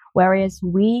members, whereas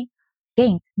we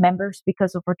gained members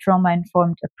because of our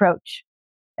trauma-informed approach.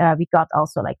 We got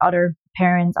also like other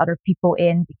parents, other people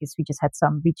in because we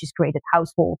just created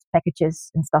household packages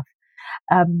and stuff.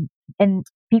 And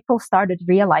people started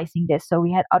realizing this. So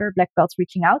we had other black belts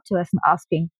reaching out to us and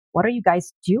asking, what are you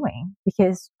guys doing?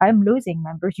 Because I'm losing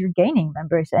members, you're gaining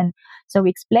members. And so we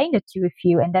explained it to a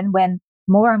few. And then when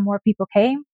more and more people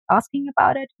came asking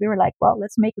about it, we were like, well,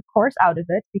 let's make a course out of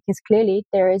it because clearly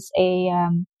there is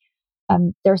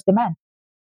there's demand.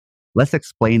 let's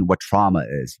explain what trauma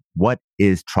is. What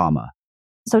is trauma?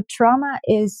 So trauma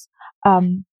is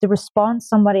the response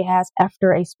somebody has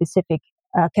after a specific,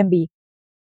 can be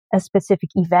a specific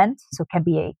event. So it can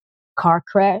be a car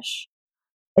crash.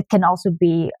 It can also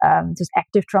be just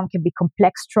active trauma, can be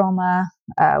complex trauma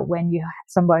when you have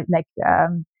somebody like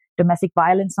domestic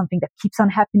violence, something that keeps on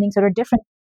happening. So there are different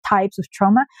types of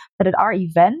trauma, but it are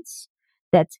events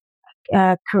that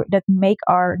that make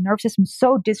our nervous system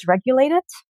so dysregulated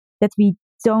that we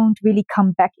don't really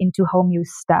come back into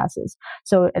homeostasis.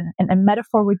 So a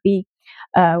metaphor would be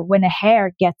when a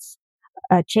hare gets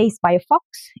chased by a fox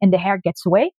and the hare gets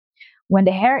away. When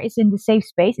the hare is in the safe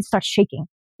space, it starts shaking.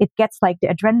 It gets like the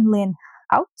adrenaline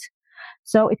out.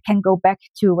 So it can go back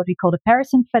to what we call the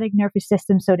parasympathetic nervous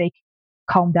system, so they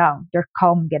calm down. They're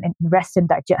calm again and rest and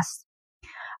digest.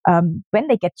 When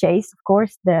they get chased, of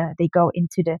course, they go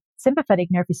into the sympathetic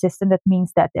nervous system. That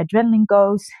means that the adrenaline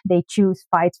goes, they choose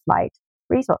fight, flight,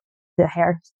 freeze. Well, the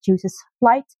hare chooses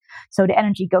flight, so the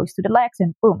energy goes to the legs,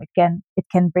 and boom, it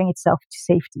can bring itself to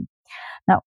safety.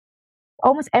 Now,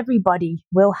 almost everybody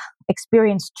will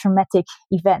experience traumatic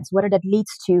events, whether that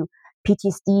leads to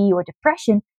PTSD or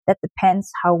depression. That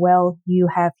depends how well you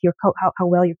have how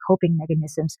well your coping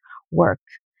mechanisms work,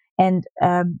 and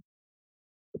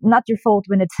not your fault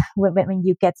when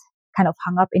you get kind of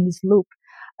hung up in this loop.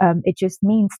 It just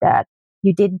means that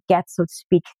you didn't get, so to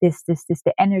speak,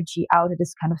 the energy out that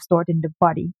is kind of stored in the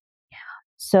body.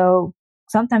 So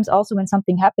sometimes also when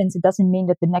something happens, it doesn't mean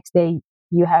that the next day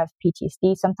you have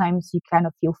PTSD. Sometimes you kind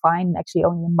of feel fine. Actually,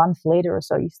 only a month later or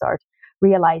so, you start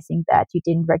realizing that you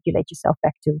didn't regulate yourself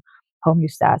back to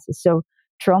homeostasis. So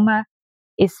trauma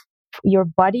is your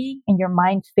body and your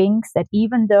mind thinks that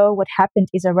even though what happened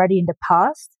is already in the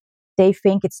past, they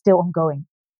think it's still ongoing.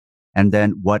 And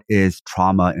then what is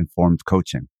trauma-informed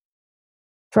coaching?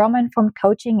 Trauma-informed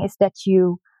coaching is that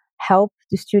you help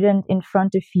the student in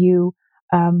front of you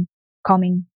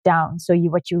calming down. So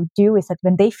what you do is that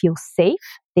when they feel safe,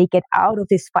 they get out of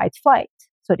this fight-flight.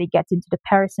 So they get into the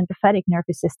parasympathetic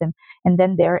nervous system, and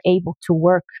then they're able to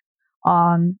work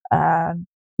on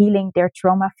healing their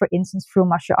trauma, for instance, through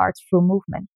martial arts, through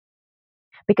movement.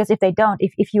 Because if they don't,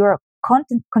 if you are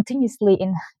continuously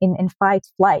in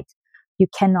fight-flight, you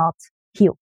cannot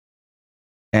heal.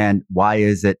 And why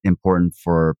is it important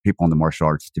for people in the martial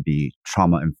arts to be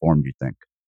trauma-informed, you think?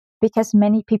 Because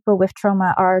many people with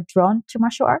trauma are drawn to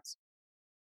martial arts.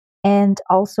 And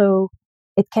also,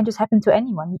 it can just happen to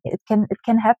anyone. It can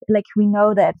happen, like we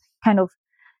know that kind of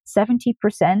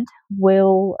 70%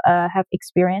 will have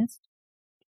experienced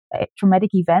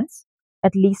traumatic events,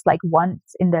 at least like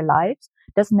once in their lives.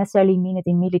 Doesn't necessarily mean it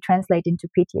immediately translates into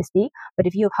PTSD, but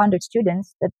if you have 100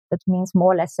 students, that means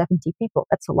more or less 70 people.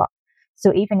 That's a lot.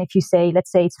 So even if you say,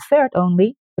 let's say it's a third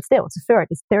only, but still it's a third,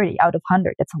 it's 30 out of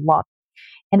 100, that's a lot.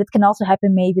 And it can also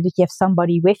happen maybe that you have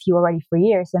somebody with you already for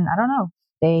years, and I don't know,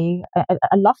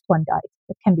 a loved one died.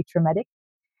 That can be traumatic,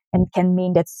 and can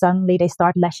mean that suddenly they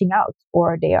start lashing out,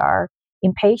 or they are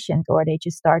impatient, or they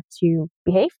just start to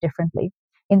behave differently.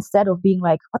 Instead of being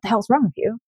like, what the hell's wrong with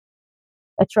you?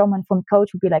 A trauma-informed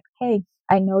coach would be like, hey,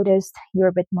 I noticed you're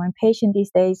a bit more impatient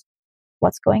these days.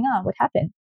 What's going on? What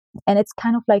happened? And it's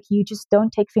kind of like you just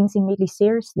don't take things immediately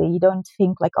seriously. You don't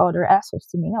think like, oh, they're assholes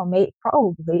to me. No,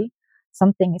 probably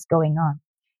something is going on.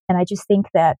 And I just think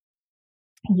that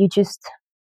you just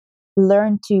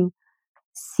learn to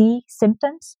see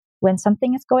symptoms when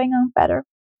something is going on better.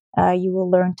 You will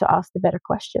learn to ask the better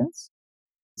questions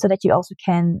so that you also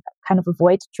can kind of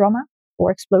avoid trauma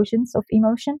or explosions of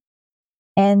emotion.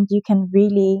 And you can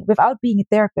really, without being a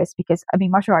therapist, because I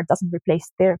mean, martial art doesn't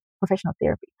replace their professional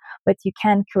therapy, but you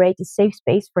can create a safe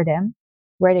space for them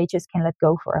where they just can let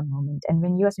go for a moment. And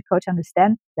when you as a coach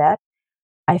understand that,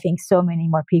 I think so many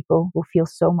more people will feel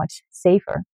so much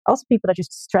safer. Also, people that are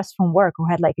just stressed from work or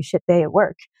had like a shit day at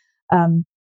work,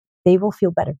 they will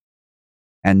feel better.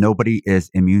 And nobody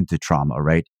is immune to trauma,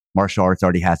 right? Martial arts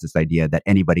already has this idea that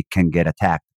anybody can get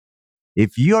attacked.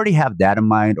 If you already have that in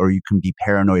mind, or you can be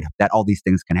paranoid that all these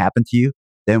things can happen to you,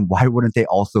 then why wouldn't they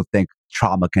also think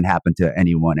trauma can happen to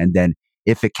anyone? And then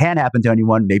if it can happen to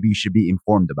anyone, maybe you should be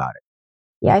informed about it.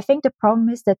 Yeah, I think the problem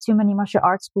is that too many martial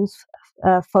arts schools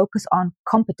focus on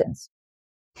competence,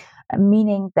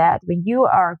 meaning that when you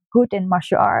are good in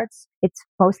martial arts, it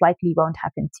most likely won't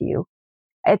happen to you.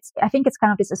 I think it's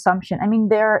kind of this assumption. I mean,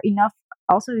 there are enough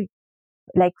also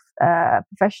like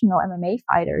professional MMA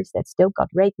fighters that still got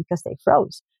raped because they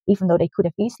froze, even though they could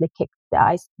have easily kicked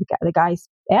the guy's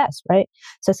ass, right?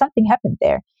 So something happened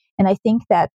there. And I think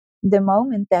that the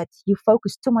moment that you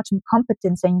focus too much on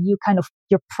competence and you kind of,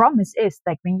 your promise is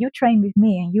like, when you train with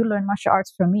me and you learn martial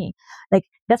arts from me, like,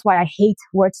 that's why I hate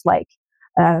words like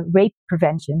rape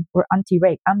prevention or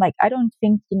anti-rape. I'm like, I don't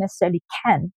think you necessarily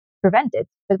can prevent it,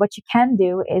 but what you can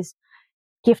do is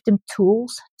give them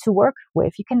tools to work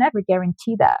with. You can never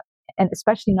guarantee that. And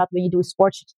especially not when you do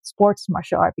sports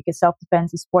martial art, because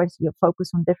self-defense is sports, you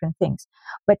focus on different things.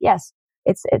 But yes,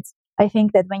 it's I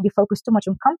think that when you focus too much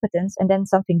on competence and then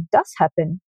something does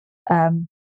happen on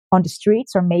the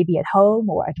streets or maybe at home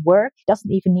or at work, it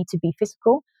doesn't even need to be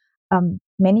physical.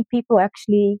 Many people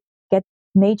actually get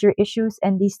major issues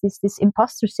and this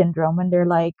imposter syndrome when they're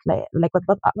like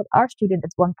what our student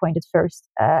at one point at first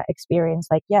experienced,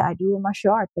 like, yeah, I do a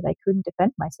martial art, but I couldn't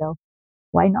defend myself.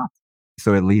 Why not?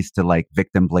 So it leads to like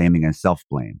victim blaming and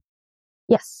self-blame.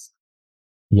 Yes.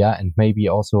 Yeah, and maybe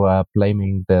also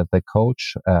blaming the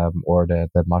coach or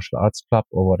the martial arts club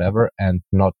or whatever, and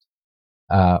not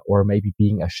or maybe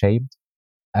being ashamed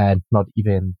and not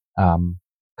even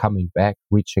coming back,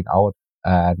 reaching out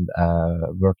and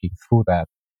working through that.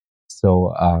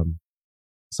 So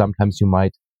sometimes you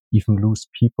might even lose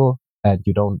people and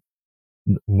you don't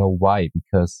know why,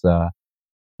 because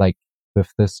like with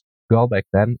this girl back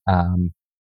then,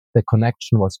 the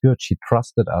connection was good. She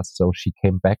trusted us, so she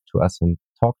came back to us and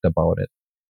talked about it.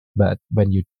 But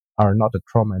when you are not a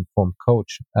trauma-informed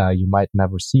coach, you might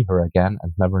never see her again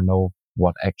and never know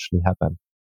what actually happened.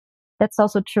 That's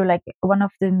also true. Like, one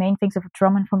of the main things of a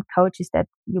trauma-informed coach is that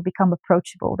you become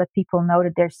approachable, that people know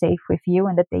that they're safe with you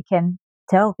and that they can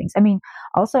tell things. I mean,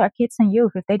 also our kids and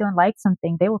youth, if they don't like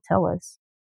something, they will tell us.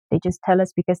 They just tell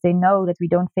us because they know that we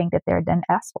don't think that they're then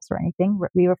assholes or anything.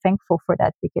 We were thankful for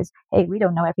that because, hey, we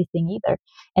don't know everything either.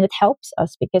 And it helps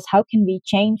us, because how can we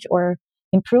change or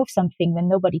improve something when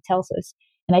nobody tells us?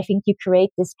 And I think you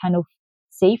create this kind of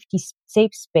safe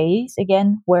space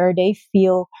again, where they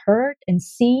feel heard and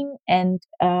seen and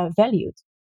valued.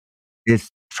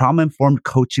 Is trauma-informed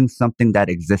coaching something that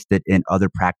existed in other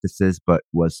practices but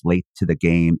was late to the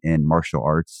game in martial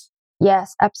arts?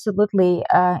 Yes, absolutely.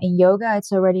 In yoga,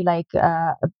 it's already like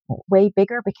way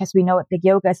bigger, because we know that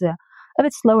yoga is a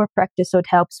bit slower practice, so it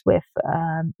helps with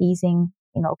easing,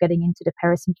 getting into the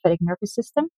parasympathetic nervous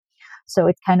system. So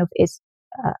it kind of is.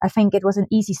 I think it was an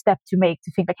easy step to make,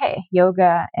 to think like, hey,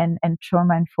 yoga and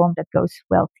trauma informed, that goes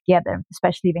well together,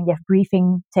 especially when you have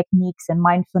breathing techniques and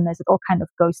mindfulness. It all kind of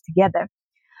goes together.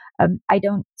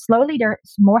 Slowly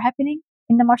there's more happening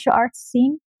in the martial arts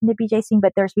scene, in the BJ scene,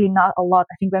 but there's really not a lot.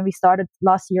 I think when we started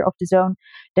last year of the zone,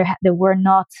 there were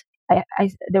not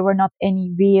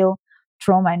any real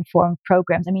trauma informed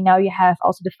programs. I mean, now you have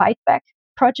also the Fight Back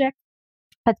project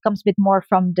that comes a bit more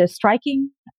from the striking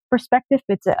perspective,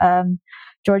 but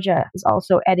Georgia is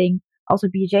also adding also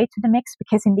BJ to the mix,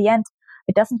 because in the end,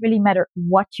 it doesn't really matter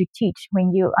what you teach.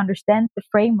 When you understand the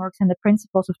frameworks and the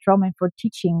principles of trauma informed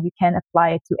teaching, you can apply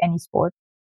it to any sport.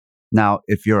 Now,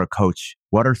 if you're a coach,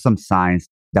 what are some signs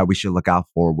that we should look out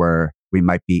for where we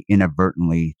might be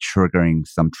inadvertently triggering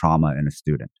some trauma in a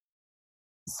student?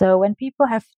 So when people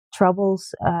have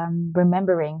troubles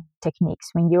remembering techniques,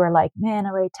 when you are like, man, I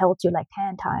already told you like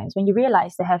 10 times, when you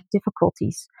realize they have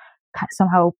difficulties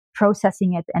somehow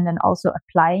processing it and then also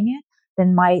applying it,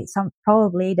 then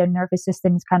probably their nervous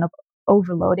system is kind of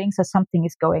overloading. So something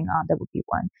is going on. That would be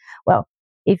one. Well,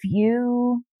 if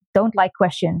you don't like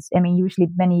questions, I mean, usually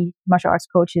many martial arts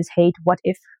coaches hate what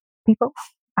if people.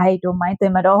 I don't mind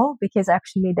them at all, because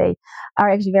actually they are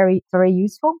actually very, very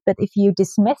useful. But if you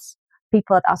dismiss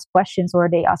people that ask questions, or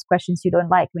they ask questions you don't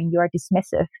like, when you are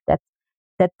dismissive,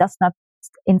 that does not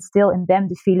instill in them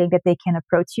the feeling that they can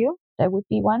approach you. That would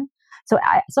be one. So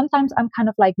sometimes I'm kind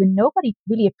of like, when nobody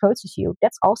really approaches you,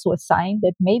 that's also a sign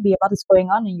that maybe a lot is going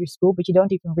on in your school, but you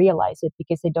don't even realize it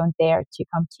because they don't dare to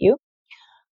come to you.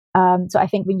 So I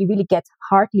think when you really get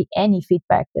hardly any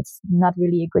feedback, that's not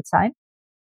really a good sign.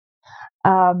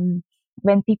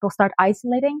 When people start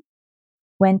isolating,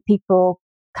 when people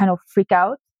kind of freak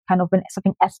out, kind of when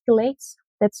something escalates,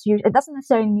 it doesn't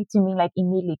necessarily need to mean like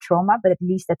immediately trauma, but at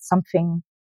least that something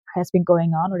has been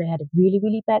going on, or they had a really,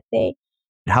 really bad day.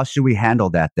 How should we handle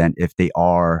that then if they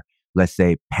are, let's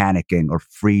say, panicking or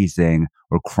freezing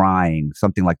or crying?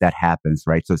 Something like that happens,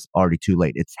 right? So it's already too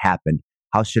late. It's happened.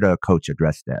 How should a coach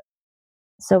address that?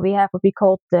 So we have what we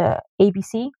call the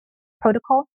ABC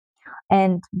protocol.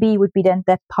 And B would be then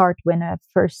that part when a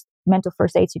mental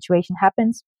first aid situation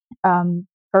happens.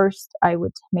 First, I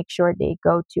would make sure they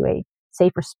go to a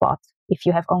safer spot. If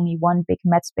you have only one big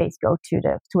mat space, go to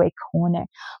a corner.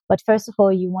 But first of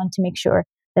all, you want to make sure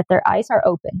that their eyes are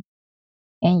open,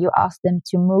 and you ask them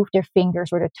to move their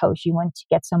fingers or their toes. You want to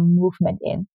get some movement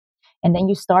in. And then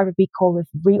you start what we call with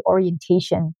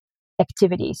reorientation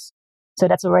activities. So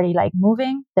that's already like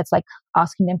moving. That's like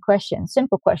asking them questions,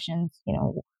 simple questions,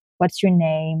 what's your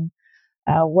name?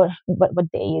 What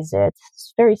day is it?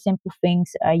 It's very simple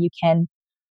things. You can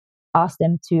ask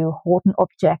them to hold an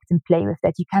object and play with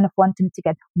that. You kind of want them to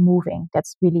get moving.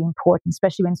 That's really important,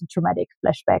 especially when it's a traumatic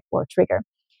flashback or trigger.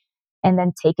 And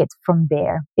then take it from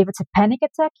there. If it's a panic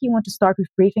attack, you want to start with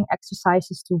breathing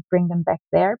exercises to bring them back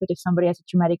there. But if somebody has a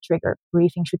traumatic trigger,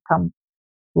 breathing should come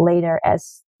later,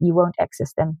 as you won't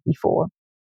access them before.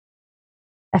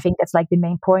 I think that's like the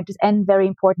main point. And very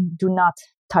important, do not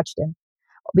touch them.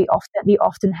 We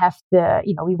often have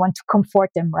we want to comfort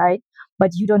them, right?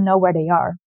 But you don't know where they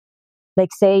are. Like,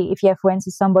 say, if you have, for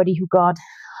instance, somebody who got,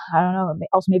 I don't know,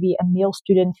 also maybe a male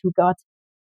student who got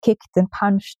kicked and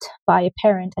punched by a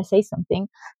parent, I say something,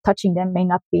 touching them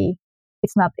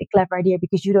it's not a clever idea,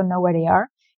 because you don't know where they are.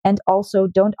 And also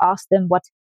don't ask them what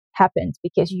happened,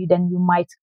 because you might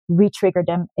re-trigger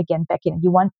them again back in.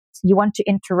 You want to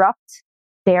interrupt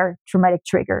their traumatic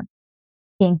trigger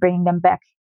in bringing them back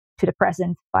to the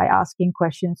present by asking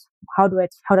questions. How does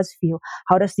it feel?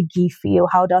 How does the gi feel?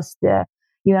 How does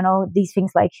these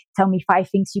things, like, tell me 5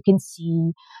 things you can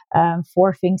see,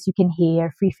 4 things you can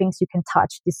hear, 3 things you can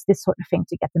touch, this sort of thing,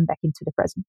 to get them back into the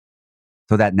present.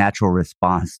 So that natural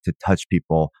response to touch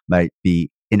people might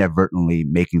be inadvertently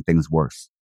making things worse.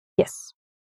 Yes.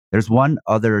 There's one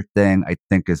other thing I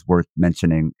think is worth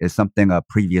mentioning, is something a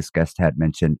previous guest had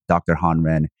mentioned, Dr. Han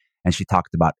Ren, and she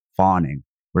talked about fawning,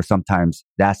 where sometimes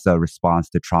that's a response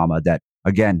to trauma that,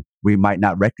 again, we might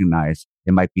not recognize.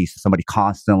 It might be somebody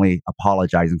constantly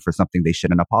apologizing for something they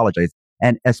shouldn't apologize.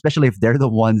 And especially if they're the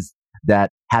ones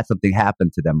that had something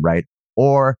happen to them, right?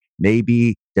 Or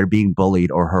maybe they're being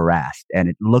bullied or harassed, and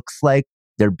it looks like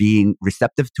they're being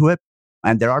receptive to it.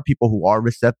 And there are people who are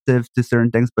receptive to certain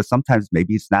things, but sometimes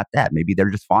maybe it's not that. Maybe they're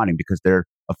just fawning because they're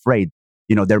afraid.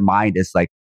 Their mind is like,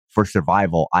 for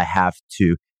survival, I have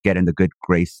to get in the good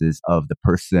graces of the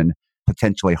person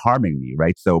potentially harming me,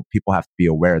 right? So people have to be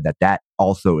aware that that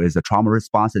also is a trauma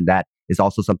response, and that is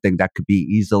also something that could be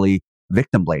easily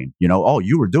victim blamed. Oh,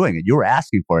 you were doing it, you were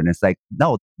asking for it. And it's like,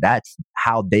 no, that's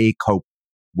how they cope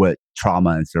with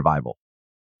trauma and survival.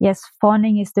 Yes,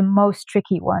 fawning is the most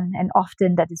tricky one, and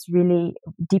often that is really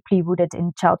deeply rooted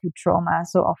in childhood trauma.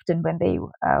 So often when they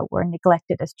were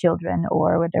neglected as children,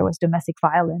 or when there was domestic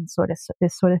violence, or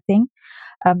this sort of thing.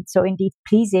 So indeed,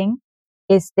 pleasing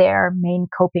is their main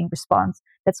coping response.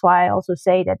 That's why I also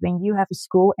say that when you have a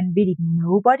school and really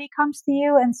nobody comes to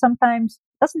you, and sometimes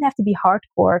it doesn't have to be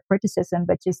hardcore criticism,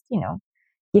 but just,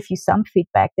 give you some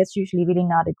feedback, that's usually really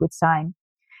not a good sign.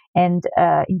 And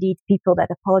indeed, people that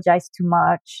apologize too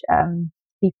much,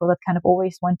 people that kind of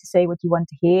always want to say what you want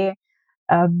to hear,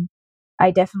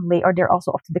 or they're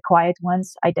also often the quiet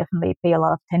ones, I definitely pay a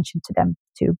lot of attention to them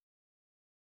too.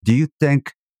 Do you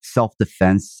think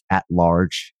self-defense at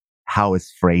large, how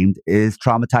it's framed, is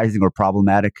traumatizing or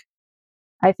problematic?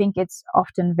 I think it's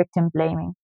often victim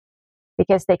blaming,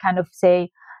 because they kind of say,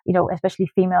 especially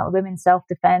women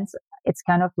self-defense, it's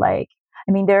kind of like,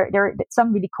 I mean, there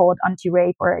some really called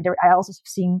anti-rape, I also have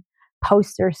seen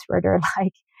posters where they're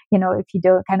like, if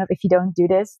you don't do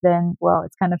this, then, well,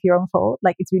 it's kind of your own fault.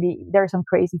 Like, it's really, there are some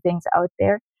crazy things out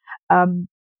there.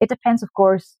 It depends, of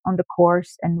course, on the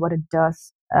course and what it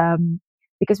does.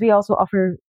 Because we also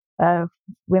offer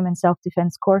women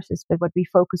self-defense courses, but what we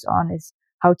focus on is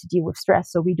how to deal with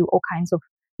stress. So we do all kinds of,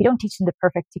 we don't teach them the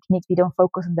perfect technique. We don't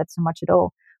focus on that so much at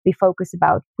all. We focus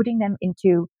about putting them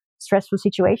into stressful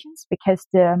situations, because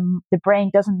the brain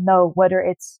doesn't know whether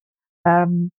it's a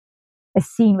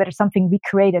scene, whether something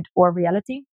recreated or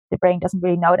reality. The brain doesn't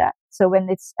really know that. So when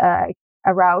it's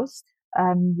aroused,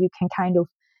 you can kind of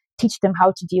teach them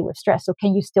how to deal with stress. So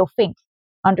can you still think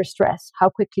under stress? How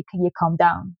quickly can you calm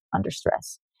down under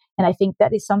stress? And I think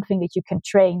that is something that you can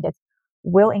train, that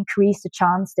will increase the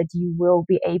chance that you will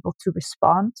be able to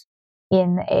respond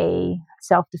in a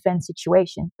self-defense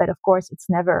situation. But of course, it's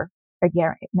never a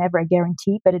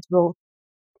guarantee, but it will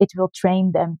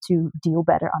train them to deal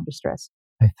better under stress.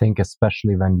 I think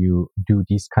especially when you do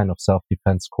these kind of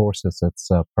self-defense courses, it's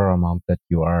paramount that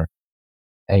you are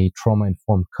a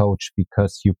trauma-informed coach,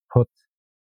 because you put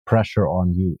pressure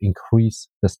on, you increase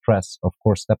the stress, of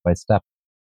course, step by step,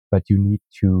 but you need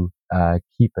to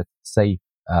keep it safe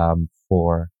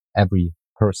for every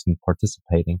person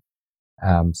participating.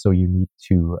 So you need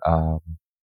to,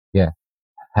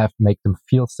 make them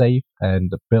feel safe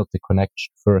and build the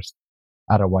connection first.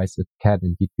 Otherwise, it can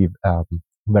indeed be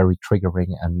very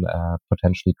triggering and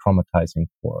potentially traumatizing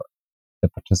for the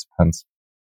participants.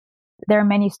 there are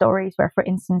many stories where, for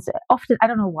instance, often, I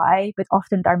don't know why, but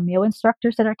often there are male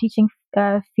instructors that are teaching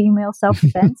female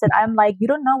self-defense. And I'm like, you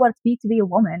don't know what it's to be a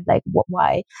woman. Like,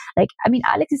 why? Like, I mean,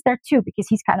 Alex is there too, because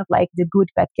he's kind of like the good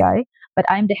bad guy, but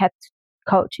I'm the head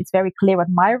coach. It's very clear what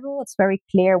my role, it's very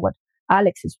clear what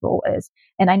Alex's role is.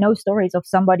 And I know stories of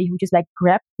somebody who just like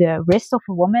grabbed the wrist of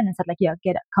a woman and said like, yeah,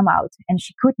 come out. And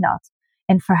she could not.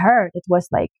 And for her, it was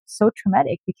like so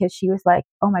traumatic because she was like,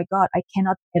 oh my God, I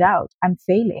cannot get out. I'm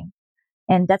failing.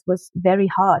 And that was very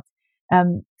hard.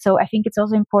 So I think it's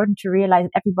also important to realize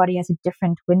that everybody has a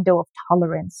different window of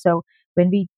tolerance. So when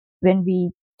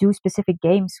we do specific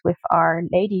games with our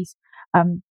ladies,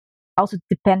 also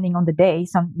depending on the day,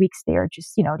 some weeks they are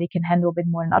just, they can handle a bit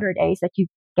more than other days, that you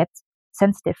get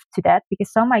sensitive to that,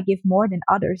 because some might give more than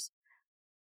others.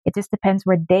 It just depends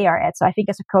where they are at. So I think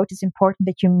as a coach, it's important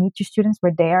that you meet your students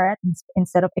where they are at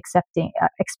instead of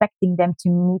expecting them to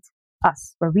meet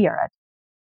us where we are at.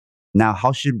 Now,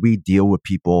 how should we deal with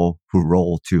people who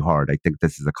roll too hard? I think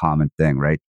this is a common thing,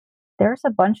 right? There's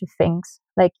a bunch of things.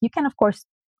 Like you can, of course,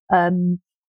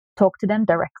 talk to them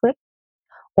directly.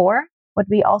 Or what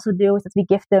we also do is that we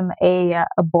give them a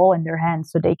ball in their hand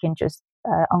so they can just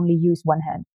only use one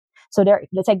hand. So there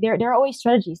are always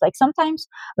strategies. Like sometimes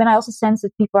when I also sense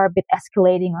that people are a bit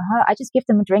escalating, I just give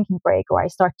them a drinking break, or I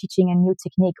start teaching a new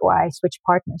technique, or I switch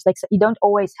partners. Like, so you don't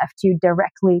always have to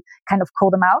directly kind of call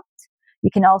them out. You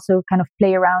can also kind of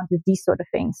play around with these sort of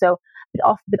things. So, but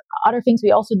other things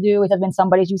we also do is that when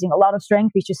somebody's using a lot of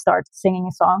strength, we just start singing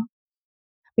a song,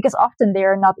 because often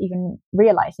they're not even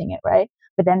realizing it, right?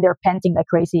 But then they're panting like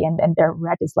crazy, and their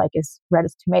red is like as red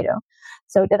as tomato.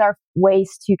 So that are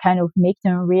ways to kind of make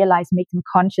them realize, make them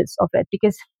conscious of it,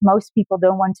 because most people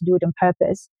don't want to do it on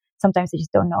purpose. Sometimes they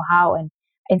just don't know how. And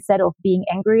instead of being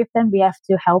angry with them, we have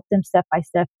to help them step by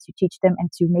step to teach them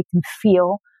and to make them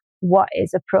feel what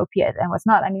is appropriate and what's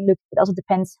not. I mean, look, it also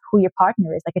depends who your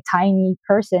partner is. Like a tiny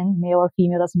person, male or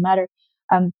female, doesn't matter.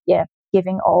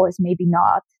 Giving all is maybe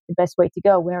not the best way to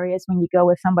go. Whereas when you go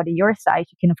with somebody your size,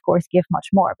 you can of course give much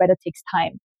more, but it takes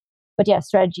time. But yeah,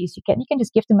 strategies, you can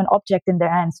just give them an object in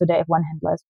their hand so they have one hand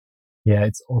less. Yeah,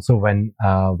 it's also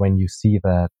when you see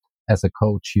that as a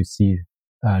coach, you see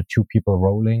two people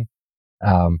rolling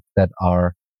that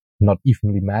are not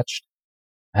evenly matched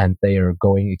and they are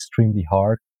going extremely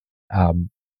hard.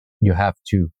 You have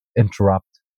to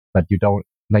interrupt, but you don't,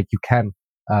 like, you can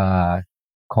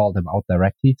call them out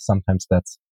directly. Sometimes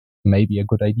that's maybe a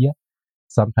good idea.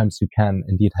 Sometimes you can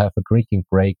indeed have a drinking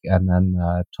break and then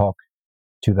talk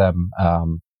to them,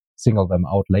 single them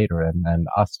out later and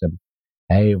ask them,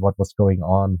 hey, what was going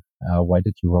on? Why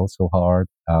did you roll so hard?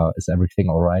 Is everything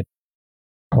all right?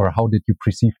 Or how did you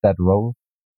perceive that roll?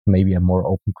 Maybe a more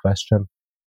open question.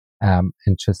 And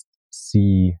just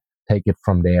take it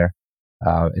from there.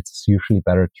 It's usually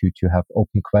better to have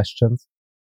open questions,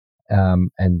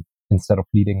 and instead of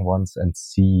leading ones, and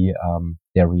see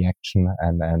their reaction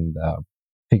and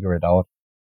figure it out.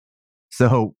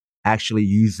 So actually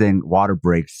using water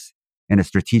breaks in a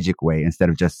strategic way instead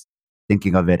of just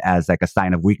thinking of it as like a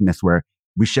sign of weakness where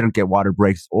we shouldn't get water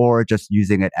breaks, or just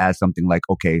using it as something like,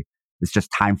 okay, it's just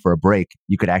time for a break.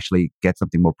 You could actually get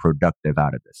something more productive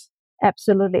out of this.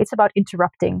 Absolutely. It's about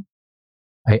interrupting.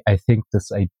 I think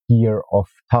this idea of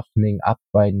toughening up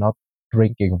by not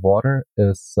drinking water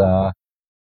is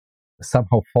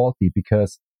somehow faulty,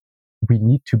 because we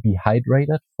need to be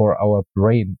hydrated for our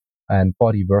brain and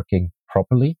body working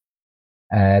properly.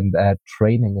 And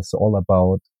training is all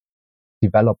about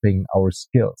developing our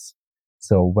skills.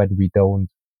 So when we don't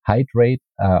hydrate,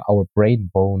 our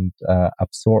brain won't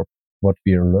absorb what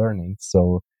we are learning.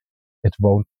 So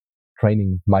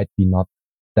training might be not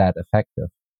that effective.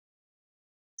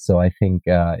 So I think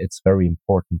it's very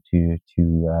important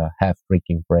to have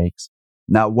drinking breaks.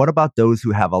 Now, what about those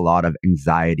who have a lot of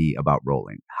anxiety about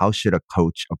rolling? How should a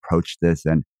coach approach this,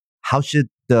 and how should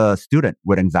the student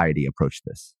with anxiety approach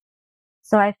this?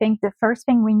 So I think the first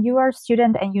thing, when you are a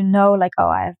student and you know, like, oh,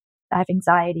 I have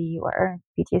anxiety or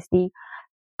PTSD,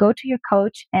 go to your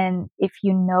coach, and if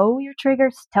you know your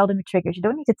triggers, tell them your triggers. You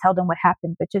don't need to tell them what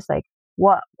happened, but just like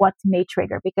what may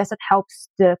trigger, because it helps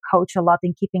the coach a lot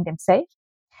in keeping them safe.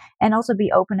 And also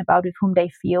be open about with whom they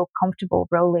feel comfortable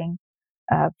rolling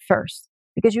first.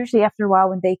 Because usually after a while,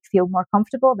 when they feel more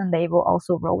comfortable, then they will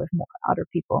also roll with more other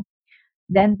people.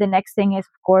 Then the next thing is,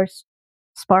 of course,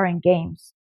 sparring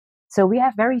games. So we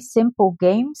have very simple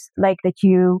games, like that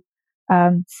you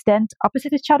stand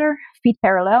opposite each other, feet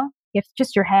parallel. You have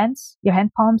just your hand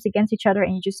palms against each other,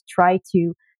 and you just try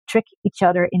to trick each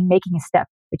other in making a step,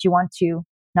 but you want to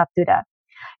not do that.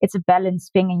 It's a balance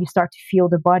thing, and you start to feel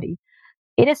the body.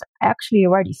 it is actually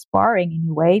already sparring in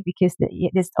a way, because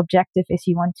this objective is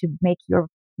you want to make your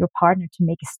partner to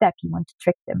make a step. You want to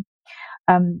trick them.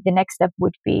 The next step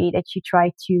would be that you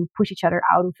try to push each other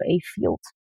out of a field.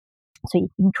 So you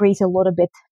increase a little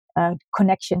bit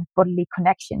connection, bodily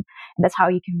connection. And that's how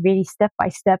you can really step by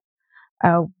step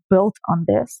build on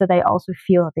this, so they also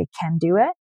feel that they can do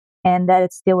it and that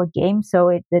it's still a game,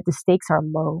 so that the stakes are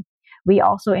low. We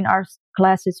also, in our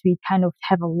classes, we kind of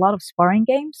have a lot of sparring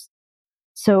games.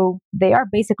 So they are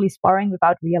basically sparring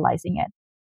without realizing it.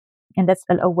 And that's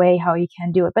a way how you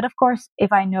can do it. But of course,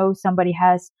 if I know somebody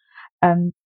has,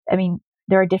 there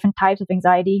are different types of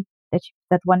anxiety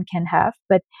that one can have,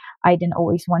 but I then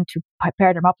always want to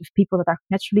pair them up with people that are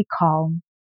naturally calm,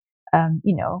 can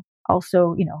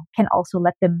also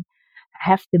let them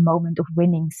have the moment of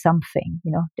winning something.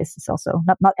 This is also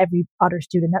not every other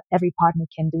student, not every partner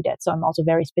can do that. So I'm also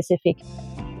very specific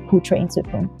who trains with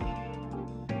whom.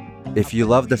 If you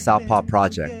love the Southpaw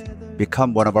Project,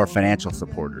 become one of our financial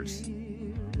supporters.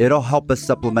 It'll help us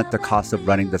supplement the cost of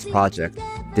running this project,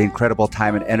 the incredible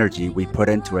time and energy we put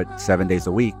into it 7 days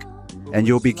a week, and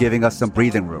you'll be giving us some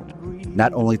breathing room,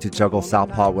 not only to juggle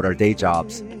Southpaw with our day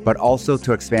jobs, but also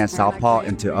to expand Southpaw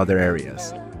into other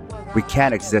areas. We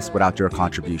can't exist without your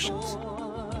contributions.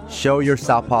 Show your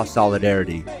Southpaw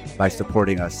solidarity by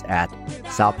supporting us at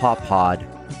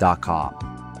southpawpod.com.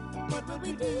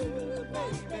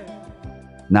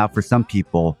 Now, for some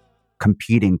people,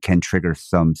 competing can trigger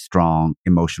some strong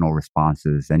emotional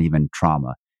responses and even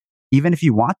trauma. Even if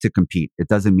you want to compete, it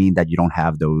doesn't mean that you don't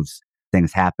have those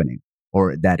things happening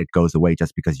or that it goes away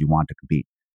just because you want to compete.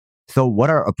 So what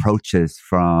are approaches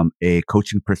from a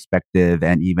coaching perspective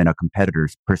and even a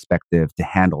competitor's perspective to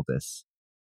handle this?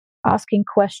 Asking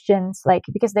questions,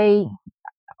 because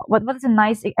what is a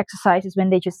nice exercise is when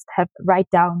they just write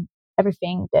down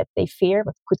everything that they fear,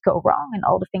 what could go wrong, and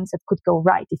all the things that could go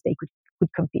right if they could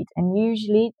compete. And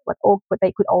usually what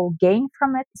they could all gain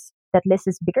from it is that list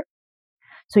is bigger.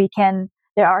 So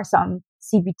there are some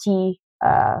CBT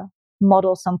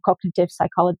models, some cognitive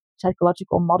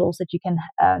psychological models that you can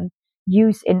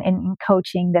use in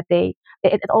coaching, that it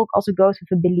all also goes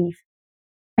with a belief.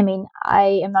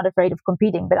 I am not afraid of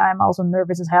competing, but I'm also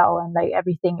nervous as hell, and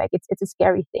everything, it's a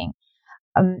scary thing.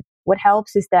 What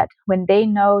helps is that when they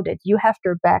know that you have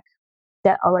their back,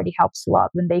 that already helps a lot.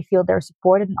 When they feel they're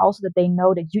supported, and also that they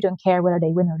know that you don't care whether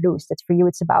they win or lose. That's for you,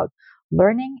 it's about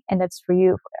learning, and that's for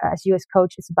you, as you as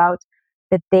coach, it's about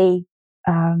that they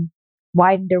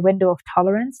widen their window of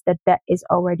tolerance, that is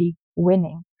already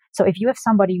winning. So if you have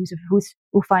somebody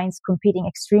who finds competing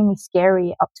extremely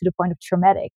scary up to the point of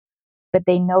traumatic, but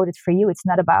they know that for you it's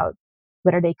not about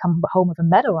whether they come home with a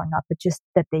medal or not, but just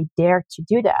that they dare to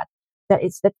do that, that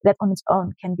on its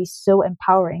own can be so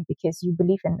empowering, because you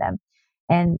believe in them.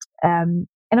 And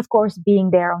of course, being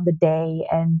there on the day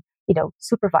and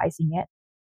supervising it,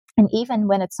 and even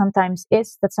when it sometimes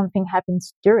is that something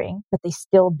happens during, but they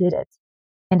still did it,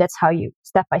 and that's how you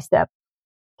step by step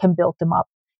can build them up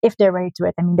if they're ready to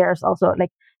it. There's also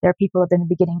there are people that in the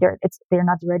beginning they're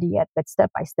not ready yet, but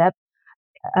step by step.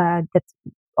 That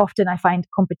often I find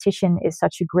competition is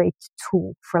such a great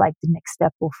tool for the next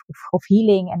step of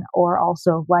healing, and or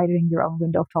also widening your own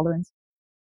window of tolerance.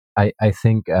 I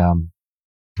think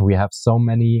we have so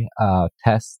many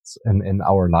tests in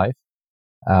our life,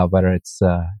 whether it's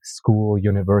school,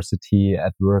 university,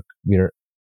 at work, we're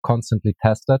constantly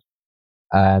tested.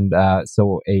 And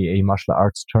so a martial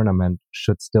arts tournament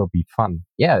should still be fun.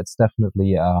 Yeah, it's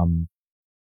definitely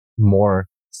more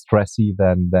stressy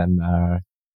than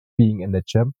being in the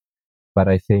gym. But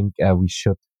I think we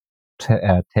should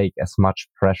take as much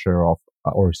pressure off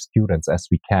our students as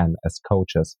we can as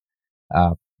coaches.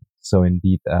 So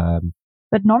indeed.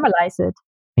 But normalize it.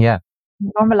 Yeah.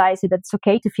 Normalize it. It's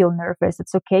okay to feel nervous.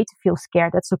 It's okay to feel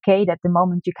scared. It's okay that the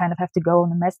moment you kind of have to go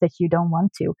on a mess that you don't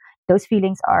want to. Those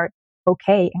feelings are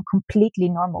okay and completely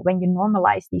normal. When you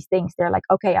normalize these things, they're like,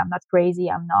 okay, I'm not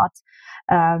crazy. I'm not,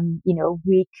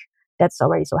 weak. That's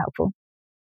already so helpful.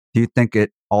 Do you think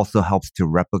it also helps to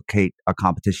replicate a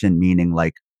competition, meaning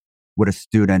with a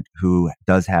student who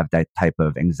does have that type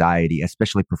of anxiety,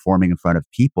 especially performing in front of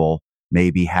people,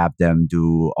 maybe have them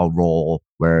do a role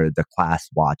where the class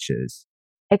watches?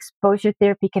 Exposure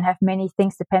therapy can have many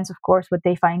things. Depends, of course, what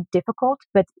they find difficult,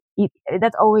 but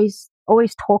that's always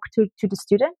talk to the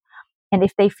student. And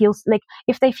if they feel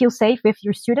safe with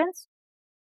your students,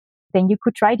 then you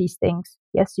could try these things.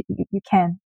 Yes, you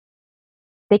can.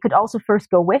 They could also first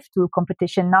go to a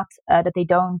competition, not that they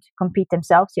don't compete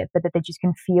themselves yet, but that they just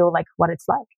can feel what it's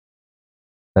like.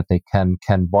 That they can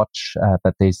watch,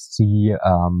 that they see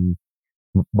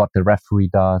what the referee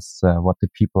does, what the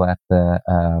people at the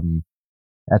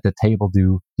at the table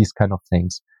do, these kind of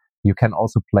things. You can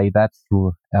also play that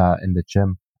through in the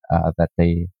gym, that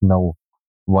they know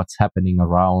what's happening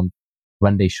around,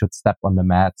 when they should step on the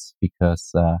mats,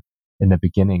 because in the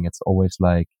beginning it's always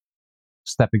like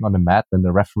stepping on the mat, then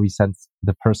the referee sends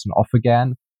the person off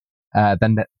again.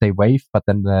 Then they wave, but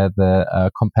then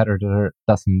the competitor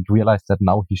doesn't realize that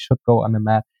now he should go on the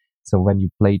mat. So when you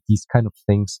play these kind of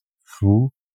things through,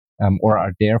 or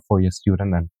are there for your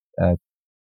student and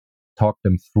talk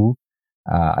them through,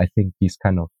 I think these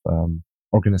kind of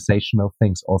organizational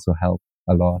things also help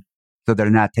a lot. So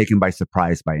they're not taken by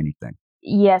surprise by anything.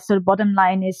 Yeah, so the bottom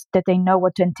line is that they know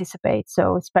what to anticipate.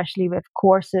 So especially with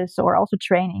courses or also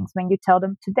trainings, when you tell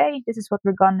them today, this is what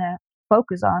we're going to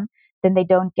focus on, then they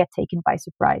don't get taken by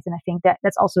surprise. And I think that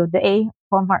that's also the A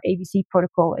from our ABC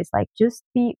protocol, is like, just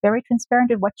be very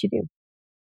transparent with what you do.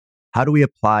 How do we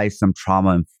apply some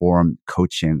trauma-informed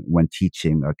coaching when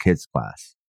teaching a kids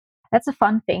class? That's a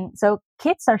fun thing. So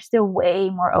kids are still way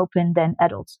more open than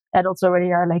adults. Adults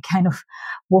already are like kind of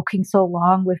walking so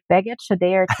long with baggage. So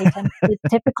they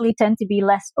typically tend to be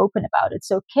less open about it.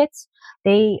 So kids,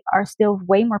 they are still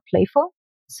way more playful.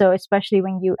 So especially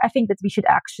I think that we should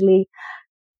actually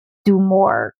do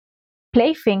more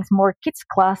play things, more kids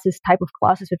classes, type of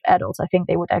classes with adults. I think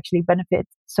they would actually benefit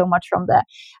so much from that.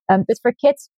 But for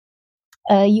kids,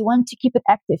 you want to keep it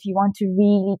active. You want to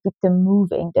really keep them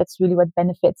moving. That's really what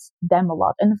benefits them a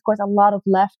lot. And of course, a lot of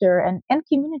laughter and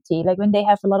community. Like when they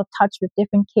have a lot of touch with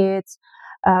different kids,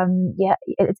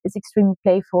 it's extremely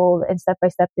playful. And step by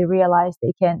step, they realize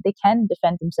they can defend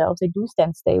themselves. They do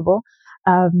stand stable.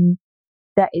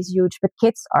 That is huge. But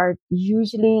kids are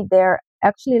usually, they're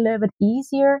actually a little bit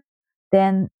easier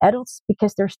than adults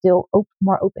because they're still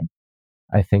more open.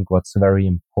 I think what's very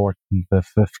important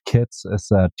with kids is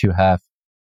to have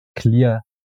clear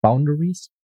boundaries,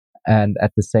 and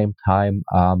at the same time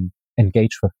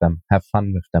engage with them, have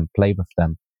fun with them, play with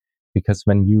them. Because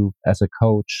when you as a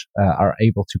coach are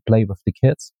able to play with the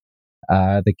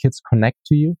kids connect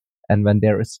to you, and when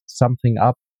there is something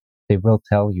up, they will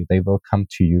tell you, they will come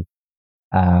to you.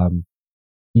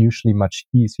 Usually much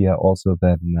easier also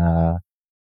than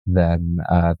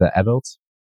the adults,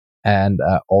 and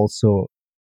also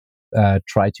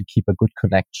try to keep a good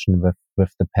connection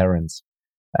with the parents.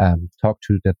 Talk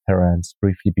to the parents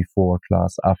briefly before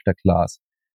class, after class,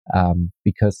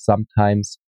 because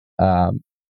sometimes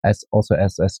as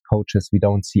coaches, we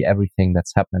don't see everything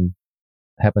that's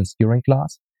happens during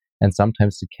class, and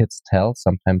sometimes the kids tell,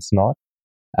 sometimes not.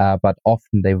 But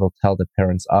often they will tell the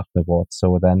parents afterwards.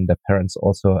 So then the parents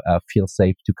also feel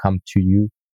safe to come to you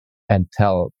and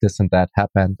tell this and that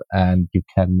happened, and you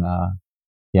can,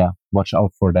 watch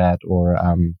out for that, or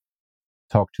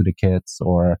talk to the kids,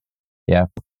 or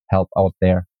help out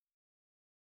there.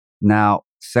 Now,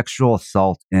 sexual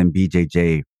assault in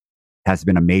BJJ has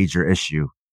been a major issue,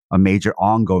 a major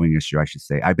ongoing issue, I should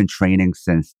say. I've been training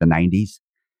since the 90s,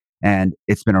 and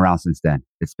it's been around since then.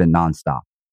 It's been nonstop.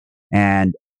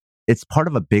 And it's part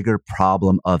of a bigger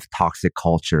problem of toxic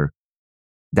culture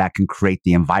that can create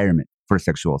the environment for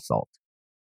sexual assault.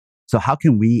 So how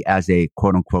can we as a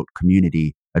quote unquote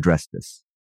community address this?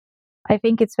 I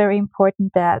think it's very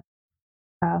important that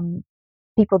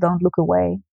people don't look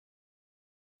away.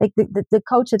 Like the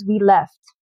coach that we left,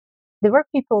 there were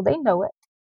people, they know it,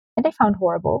 and they found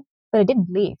horrible, but they didn't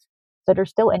leave. So they're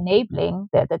still enabling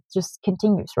that just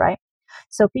continues, right?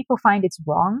 So people find it's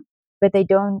wrong, but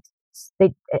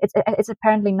it's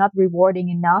apparently not rewarding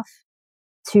enough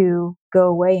to go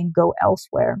away and go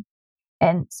elsewhere.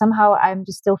 And somehow I'm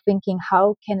just still thinking,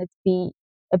 how can it be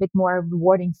a bit more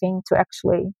rewarding thing to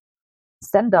actually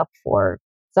stand up for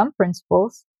some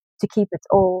principles to keep it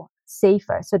all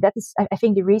safer? So that is, I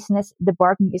think the reason is the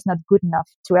bargaining is not good enough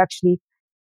to actually,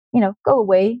 go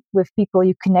away with people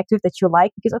you connect with that you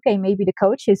like, because okay, maybe the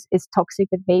coach is toxic,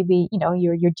 but maybe,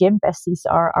 your gym besties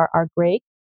are great.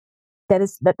 That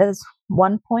is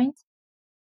one point.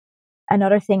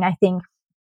 Another thing, I think,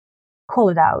 call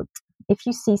it out. If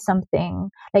you see something,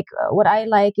 like what I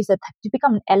like is that to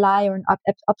become an ally or an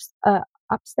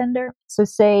upstander. So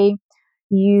say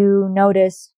you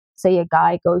notice, say a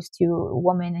guy goes to a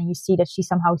woman and you see that she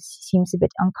somehow seems a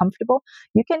bit uncomfortable,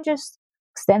 you can just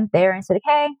stand there and say, like,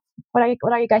 hey, what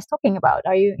are you guys talking about?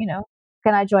 Are you,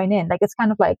 can I join in? Like, it's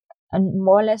kind of like a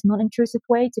more or less non-intrusive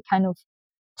way to kind of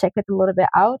check it a little bit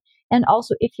out. And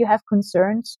also, if you have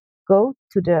concerns, go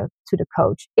to the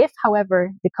coach. If,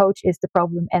 however, the coach is the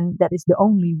problem and that is the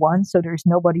only one, so there's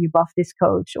nobody above this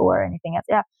coach or anything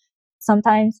else,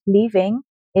 sometimes leaving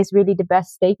is really the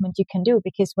best statement you can do,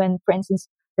 because when, for instance,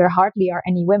 there hardly are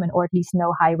any women, or at least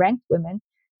no high-ranked women,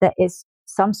 that is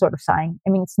some sort of sign. I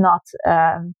mean, it's not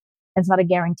It's not a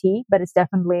guarantee, but it's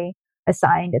definitely a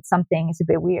sign that something is a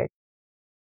bit weird.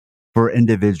 For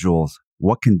individuals,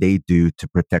 what can they do to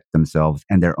protect themselves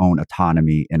and their own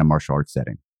autonomy in a martial arts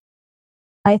setting?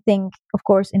 I think, of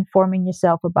course, informing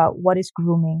yourself about what is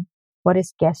grooming, what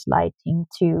is gaslighting,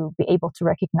 to be able to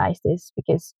recognize this.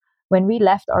 Because when we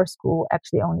left our school,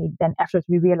 actually only then after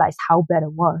we realized how bad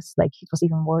it was, like it was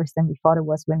even worse than we thought it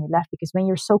was when we left. Because when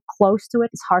you're so close to it,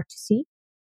 it's hard to see.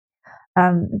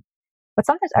 What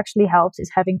sometimes actually helps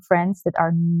is having friends that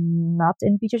are not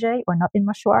in BJJ or not in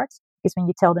martial arts. Because when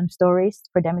you tell them stories,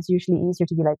 for them it's usually easier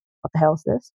to be like, what the hell is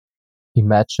this?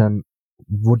 Imagine,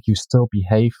 would you still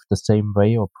behave the same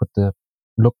way or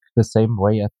look the same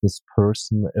way at this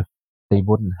person if they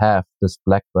wouldn't have this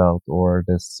black belt or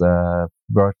this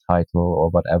world title or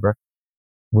whatever?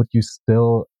 Would you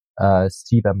still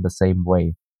see them the same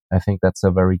way? I think that's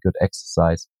a very good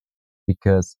exercise,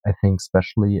 because I think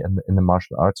especially in the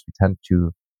martial arts, we tend to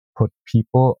put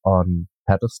people on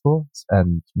pedestals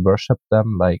and worship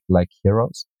them like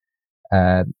heroes,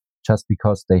 and just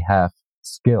because they have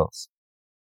skills.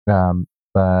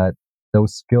 But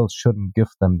those skills shouldn't give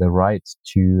them the right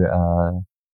to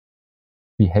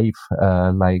behave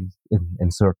like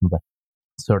in certain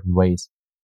ways.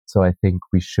 So I think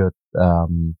we should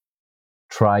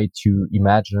try to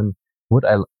imagine, would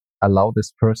I allow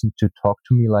this person to talk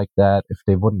to me like that if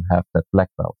they wouldn't have that black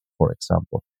belt, for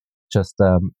example? Just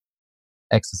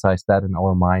exercise that in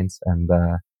our minds, and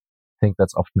I think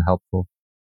that's often helpful.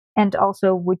 And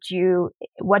also, what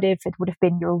if it would have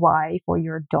been your wife or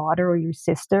your daughter or your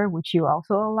sister? Would you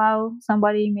also allow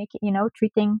somebody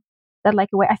treating that like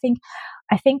a way? I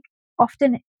think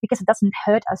often, because it doesn't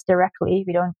hurt us directly,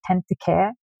 we don't tend to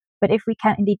care. But if we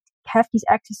can indeed have these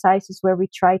exercises where we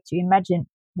try to imagine,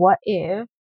 what if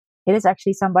it is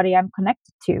actually somebody I'm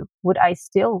connected to? Would I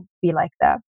still be like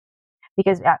that?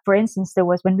 Because, for instance,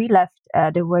 when we left,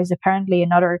 there was apparently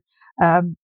another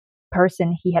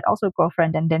person. He had also a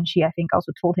girlfriend, and then she, I think,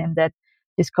 also told him that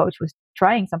this coach was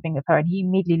trying something with her, and he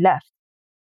immediately left.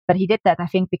 But he did that, I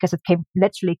think, because it came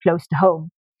literally close to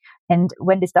home. And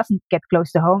when this doesn't get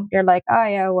close to home, they're like, oh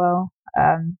yeah, well,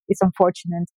 it's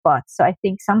unfortunate, but. So I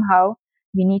think somehow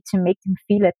we need to make them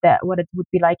feel it, that what it would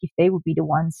be like if they would be the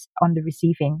ones on the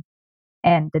receiving,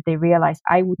 and that they realize,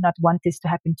 I would not want this to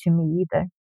happen to me either.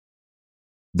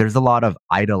 There's a lot of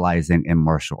idolizing in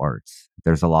martial arts.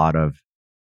 There's a lot of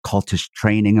cultish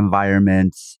training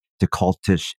environments, to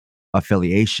cultish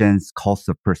affiliations, cults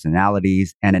of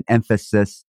personalities, and an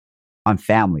emphasis on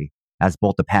family as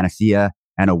both a panacea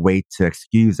and a way to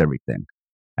excuse everything.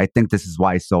 I think this is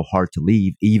why it's so hard to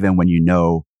leave, even when you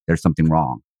know there's something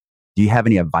wrong. Do you have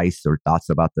any advice or thoughts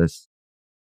about this?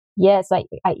 Yes,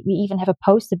 we even have a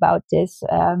post about this,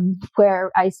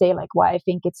 where I say like why I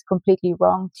think it's completely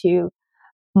wrong to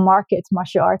market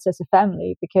martial arts as a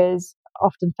family, because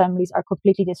often families are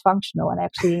completely dysfunctional, and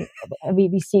actually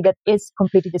we see that it's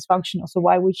completely dysfunctional. So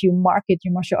why would you market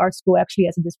your martial arts school actually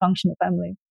as a dysfunctional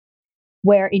family,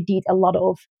 where indeed a lot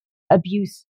of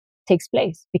abuse takes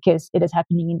place, because it is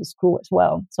happening in the school as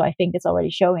well. So I think it's already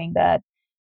showing that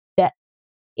that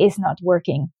is not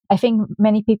working. I think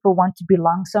many people want to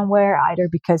belong somewhere, either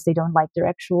because they don't like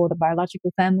the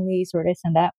biological families or this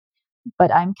and that.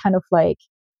 But I'm kind of like,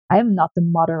 I am not the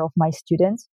mother of my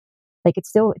students. Like it's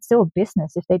still a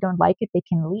business. If they don't like it, they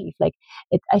can leave. Like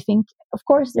I think, of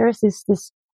course, there is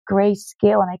this gray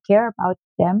scale, and I care about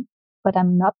them, but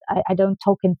I don't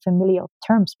talk in familial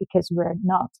terms, because we're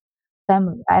not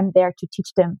family. I'm there to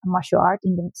teach them martial art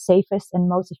in the safest and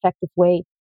most effective way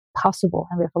possible,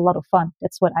 and we have a lot of fun.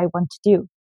 That's what I want to do,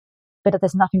 but that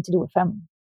has nothing to do with family.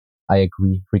 I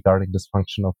agree regarding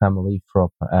dysfunctional family from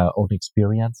own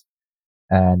experience,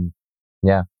 and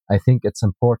yeah, I think it's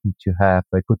important to have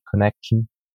a good connection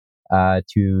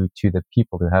to the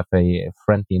people, to have a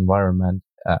friendly environment,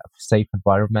 safe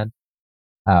environment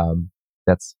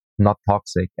that's not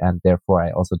toxic, and therefore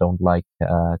I also don't like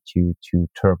to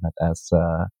term it as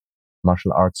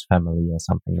martial arts family or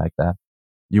something like that.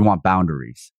 You want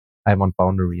boundaries. I want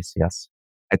boundaries, yes.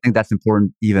 I think that's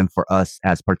important even for us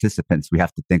as participants. We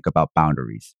have to think about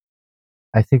boundaries.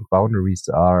 I think boundaries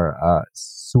are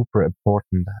super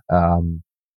important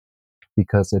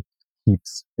because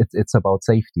it's about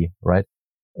safety, right?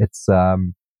 It's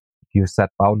you set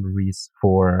boundaries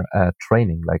for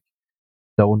training, like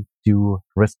don't do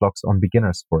wrist locks on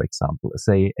beginners, for example,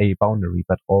 say a boundary,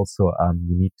 but also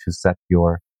you need to set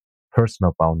your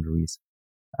personal boundaries.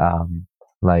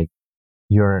 Like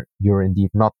you're indeed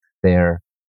not their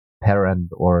parent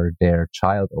or their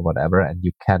child or whatever, and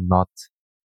you cannot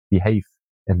behave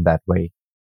in that way.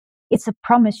 It's a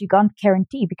promise you can't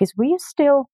guarantee, because will you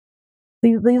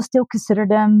still consider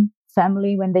them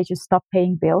family when they just stop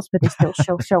paying bills, but they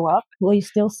still show up? Will you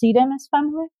still see them as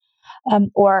family?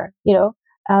 Or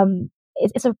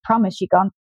it's a promise you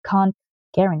can't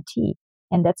guarantee,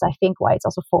 and that's, I think, why it's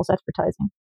also false advertising.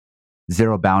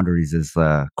 Zero boundaries is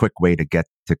a quick way to get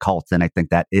to cults, and I think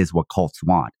that is what cults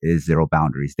want: is zero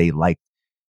boundaries. They like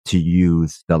to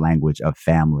use the language of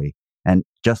family, and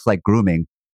just like grooming,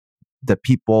 the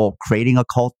people creating a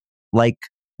cult-like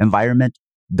environment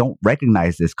don't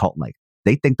recognize this cult-like.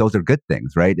 They think those are good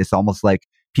things, right? It's almost like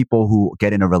people who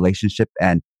get in a relationship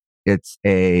and it's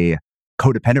a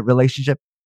codependent relationship.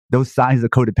 Those signs of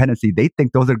codependency, they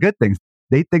think those are good things.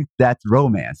 They think that's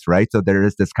romance, right? So there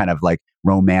is this kind of like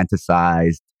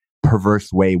romanticized, perverse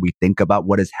way we think about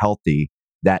what is healthy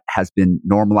that has been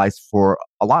normalized for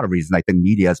a lot of reasons. I think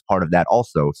media is part of that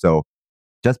also. So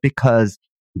just because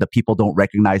the people don't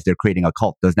recognize they're creating a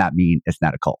cult does not mean it's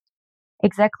not a cult.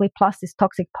 Exactly. Plus this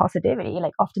toxic positivity.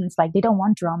 Like often it's like they don't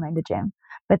want drama in the gym,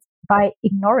 but by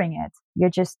ignoring it, you're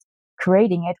just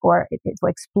creating it, or it will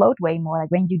explode way more.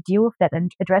 Like when you deal with that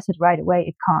and address it right away,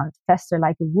 it can't fester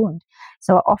like a wound.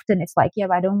 So often it's like, yeah,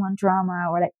 but I don't want drama.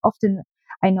 Or like often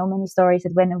I know many stories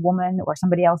that when a woman or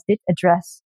somebody else did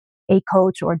address a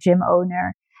coach or gym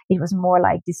owner, it was more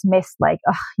like dismissed, like,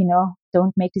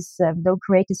 don't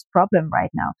create this problem right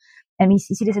now. And we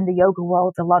see this in the yoga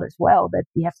world a lot as well, that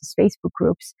we have these Facebook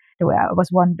groups. There was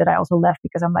one that I also left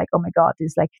because I'm like, oh my God,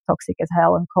 this is like toxic as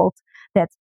hell and cult, that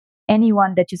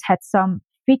anyone that just had some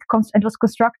it was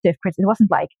constructive criticism. It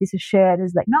wasn't like, this is shit.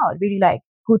 It's like, no, really like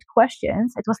good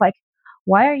questions. It was like,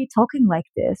 why are you talking like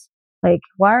this? Like,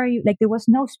 why are you, like, there was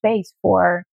no space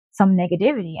for some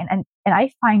negativity. And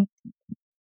I find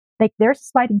like there's a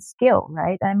sliding scale,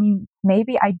 right? I mean,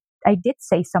 maybe I did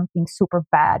say something super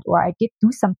bad, or I did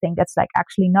do something that's like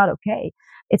actually not okay.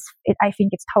 I think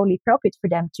it's totally appropriate for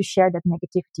them to share that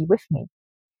negativity with me.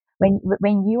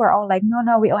 When you are all like,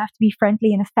 no, we all have to be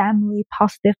friendly in a family,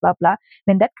 positive, blah, blah.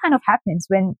 When that kind of happens,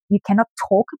 when you cannot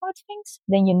talk about things,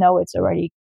 then you know it's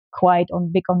already quite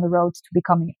big on the road to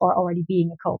becoming or already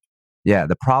being a cult. Yeah,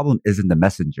 the problem isn't the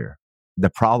messenger. The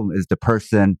problem is the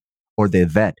person or the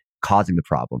event causing the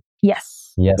problem.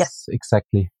 Yes,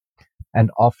 exactly. And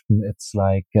often it's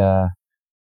like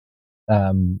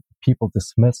people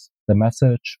dismiss the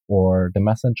message or the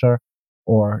messenger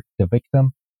or the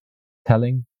victim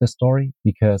telling the story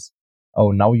because,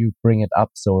 oh, now you bring it up,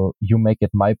 so you make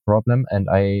it my problem and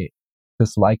I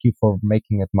dislike you for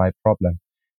making it my problem.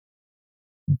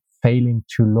 Failing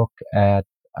to look at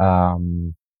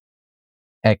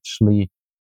actually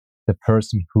the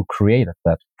person who created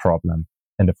that problem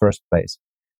in the first place,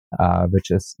 which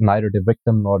is neither the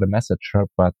victim nor the messenger,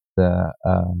 but the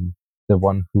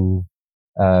one who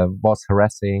was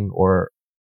harassing or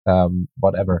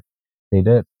whatever they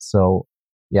did. So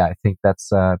yeah, I think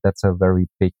that's a very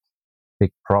big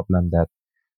problem, that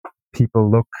people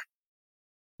look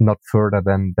not further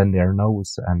than their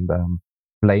nose and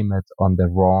blame it on the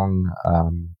wrong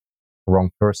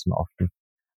person often.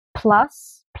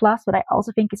 Plus, what I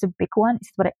also think is a big one is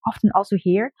what I often also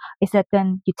hear is that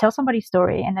then you tell somebody's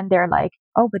story and then they're like,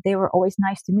 oh, but they were always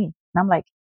nice to me. And I'm like,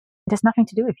 it has nothing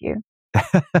to do with you.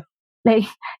 Like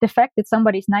the fact that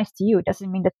somebody's nice to you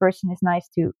doesn't mean that person is nice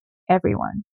to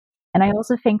everyone. And I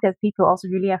also think that people also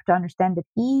really have to understand that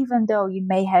even though you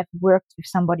may have worked with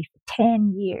somebody for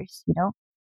 10 years,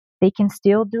 they can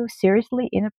still do seriously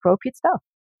inappropriate stuff.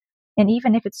 And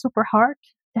even if it's super hard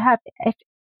to have,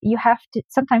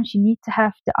 sometimes you need to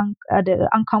have the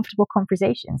uncomfortable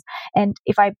conversations. And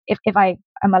if I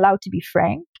am allowed to be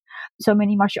frank, so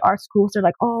many martial arts schools are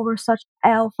like, oh, we're such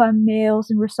alpha males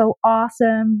and we're so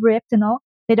awesome, ripped and all.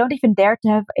 They don't even dare to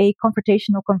have a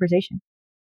confrontational conversation.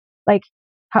 Like,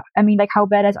 how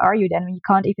badass are you then when you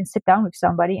can't even sit down with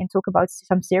somebody and talk about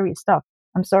some serious stuff?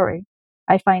 I'm sorry.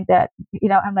 I find that,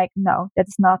 I'm like, no,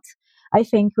 that's not. I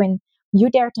think when you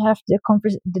dare to have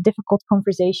the difficult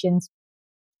conversations,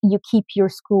 you keep your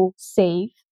school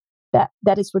safe. That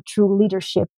is what true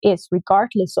leadership is,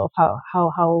 regardless of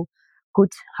how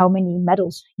good, how many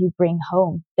medals you bring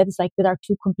home. That are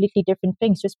two completely different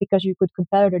things. Just because you're a good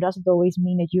competitor doesn't always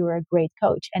mean that you're a great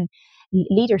coach. And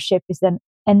leadership is then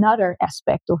another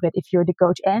aspect of it if you're the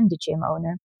coach and the gym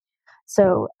owner.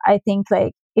 So I think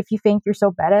like if you think you're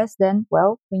so badass, then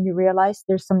when you realize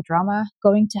there's some drama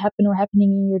going to happen or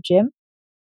happening in your gym,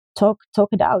 talk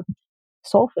it out,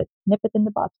 solve it, nip it in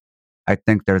the bud. I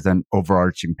think there's an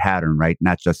overarching pattern, right?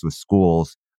 Not just with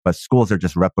schools, but schools are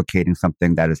just replicating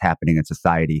something that is happening in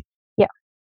society. Yeah.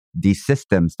 These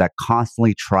systems that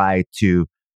constantly try to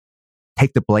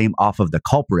take the blame off of the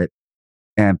culprit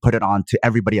and put it on to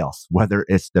everybody else, whether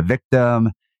it's the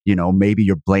victim, Maybe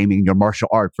you're blaming your martial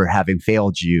art for having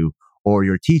failed you, or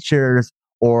your teachers,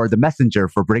 or the messenger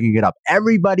for bringing it up.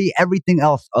 Everybody, everything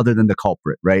else other than the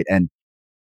culprit, right? And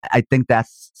I think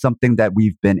that's something that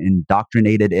we've been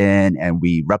indoctrinated in and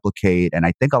we replicate. And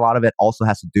I think a lot of it also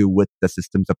has to do with the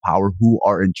systems of power who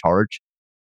are in charge.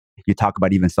 You talk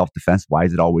about even self defense. Why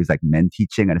is it always like men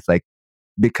teaching? And it's like,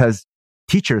 because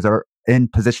teachers are in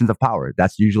positions of power.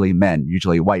 That's usually men,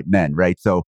 usually white men, right?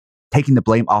 So taking the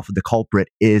blame off of the culprit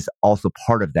is also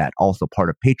part of that, also part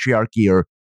of patriarchy, or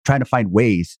trying to find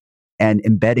ways and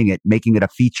embedding it, making it a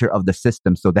feature of the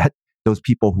system so that those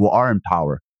people who are in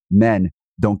power, men,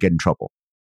 don't get in trouble.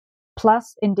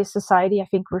 Plus, in this society, I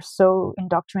think we're so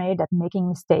indoctrinated that making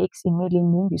mistakes immediately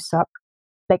mean you suck,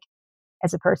 like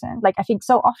as a person. Like, I think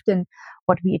so often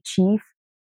what we achieve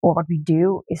or what we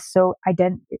do is so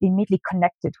immediately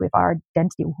connected with our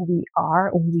identity, who we are,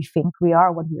 or who we think we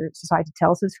are, what your society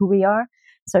tells us who we are.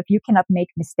 So if you cannot make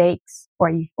mistakes, or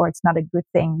it's not a good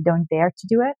thing, you don't dare to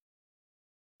do it.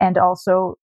 And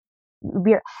also,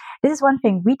 this is one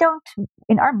thing we don't,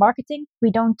 in our marketing,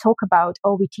 we don't talk about,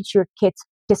 we teach your kids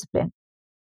discipline.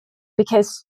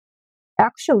 Because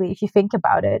actually, if you think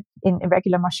about it, in a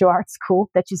regular martial arts school,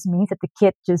 that just means that the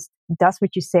kid just does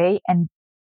what you say and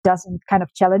doesn't kind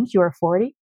of challenge your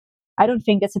authority. I don't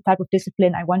think that's the type of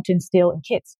discipline I want to instill in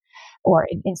kids or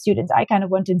in students. I kind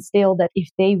of want to instill that if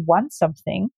they want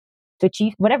something to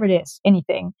achieve, whatever it is,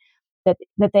 anything, that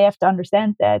they have to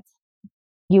understand that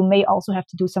you may also have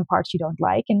to do some parts you don't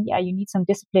like. And yeah, you need some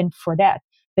discipline for that,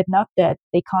 but not that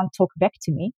they can't talk back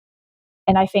to me.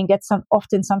 And I think that's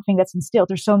often something that's instilled.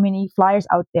 There's so many flyers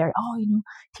out there.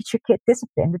 Teach your kid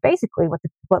discipline. But basically,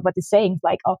 what the saying is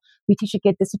like, we teach your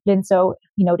kid discipline, so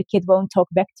the kid won't talk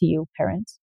back to you,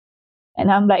 parents.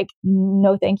 And I'm like,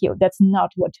 no, thank you. That's not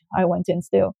what I want to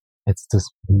instill. It's this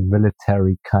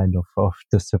military kind of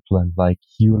discipline. Like,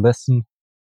 you listen,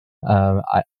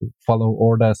 I follow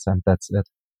orders, and that's it.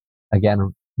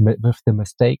 Again, with the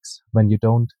mistakes, when you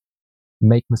don't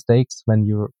make mistakes, when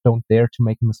you don't dare to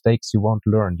make mistakes, you won't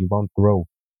learn, you won't grow.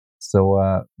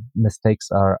 So mistakes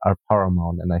are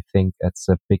paramount, and I think that's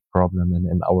a big problem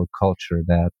in our culture,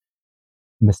 that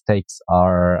mistakes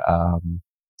are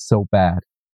so bad.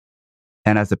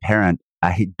 And as a parent,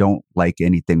 I don't like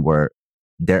anything where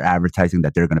they're advertising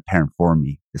that they're going to parent for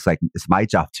me. It's like, it's my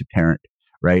job to parent,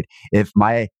 right? If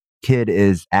my kid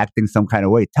is acting some kind of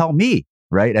way, tell me,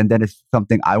 right? And then it's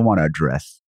something I want to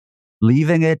address.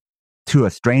 Leaving it to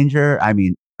a stranger, I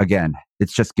mean, again,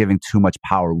 it's just giving too much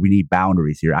power. We need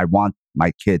boundaries here. I want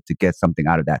my kid to get something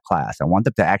out of that class. I want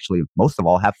them to actually, most of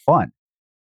all, have fun.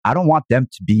 I don't want them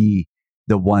to be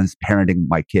the ones parenting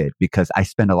my kid, because I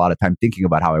spend a lot of time thinking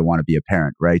about how I want to be a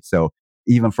parent, right? So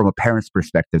even from a parent's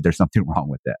perspective, there's something wrong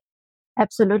with that.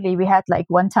 Absolutely. We had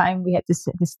one time we had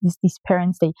these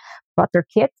parents, they brought their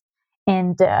kid,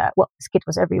 and this kid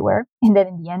was everywhere. And then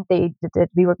in the end,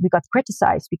 we got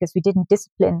criticized because we didn't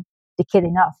discipline the kid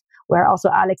enough. Where also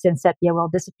Alex then said, yeah, well,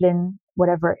 discipline,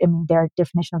 whatever, I mean, their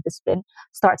definition of discipline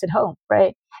starts at home,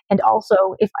 right? And also,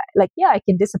 if I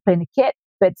can discipline a kid,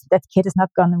 but that kid is not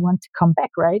going to want to come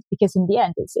back, right? Because in the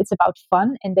end, it's about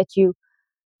fun, and that you,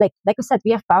 like I said,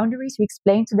 we have boundaries. We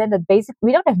explain to them that basically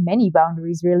we don't have many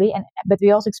boundaries really, but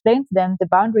we also explain to them the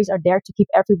boundaries are there to keep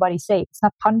everybody safe. It's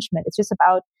not punishment. It's just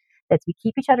about that we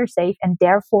keep each other safe and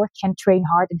therefore can train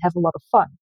hard and have a lot of fun.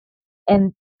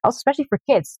 And also, especially for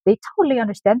kids, they totally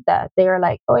understand that. They are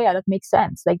like, oh yeah, that makes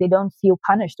sense. Like, they don't feel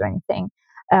punished or anything.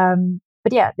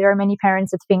 But yeah, there are many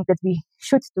parents that think that we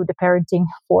should do the parenting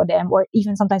for them. Or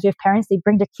even sometimes we have parents, they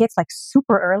bring their kids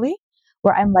super early,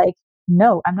 where I'm like,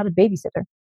 no, I'm not a babysitter.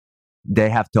 They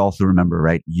have to also remember,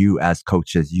 right? You as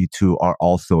coaches, you two are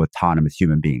also autonomous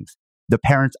human beings. The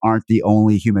parents aren't the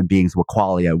only human beings with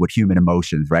qualia, with human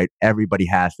emotions, right? Everybody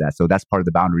has that. So that's part of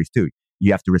the boundaries too.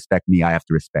 You have to respect me. I have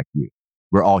to respect you.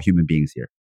 We're all human beings here.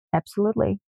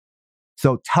 Absolutely.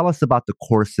 So tell us about the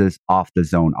courses Off the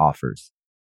Zone offers.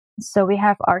 So we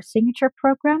have our signature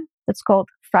program that's called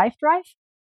Thrive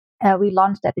Drive. We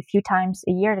launched that a few times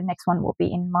a year. The next one will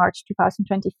be in March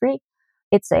 2023.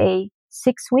 It's a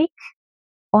 6-week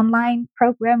online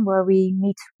program where we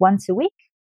meet once a week.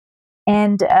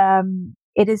 And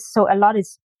it is, so a lot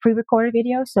is pre-recorded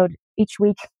video. So each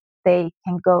week they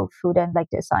can go through then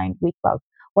the assigned week about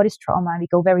what is trauma. We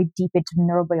go very deep into the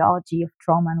neurobiology of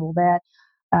trauma and all that.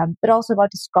 But also about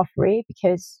discovery,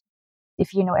 because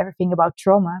if you know everything about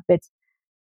trauma, but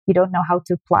you don't know how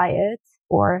to apply it,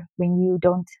 or when you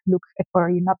don't look or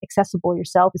you're not accessible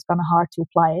yourself, it's kind of hard to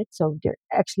apply it. So there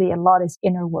actually a lot is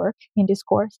inner work in this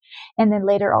course. And then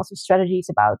later also strategies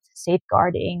about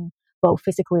safeguarding, both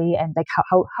physically and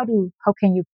how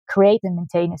can you create and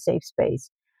maintain a safe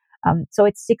space. So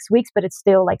it's 6 weeks, but it's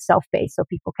still like self-paced, so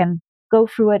people can go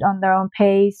through it on their own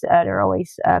pace. There are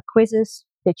always quizzes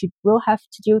that you will have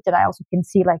to do that I also can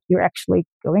see like you're actually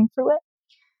going through it.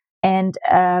 And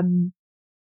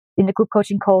in the group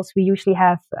coaching calls, we usually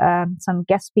have some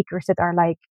guest speakers that are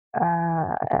like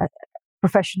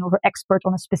professional or expert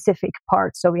on a specific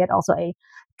part. So we had also a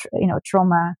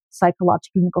trauma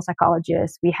clinical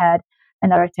psychologist. We had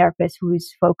another therapist who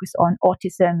is focused on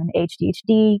autism and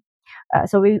ADHD.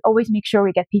 So we always make sure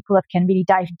we get people that can really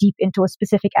dive deep into a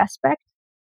specific aspect,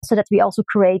 so that we also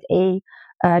create a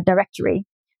directory.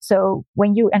 So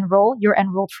when you enroll, you're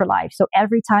enrolled for life. So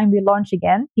every time we launch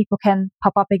again, people can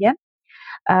pop up again.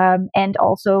 And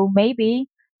also maybe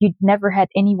you'd never had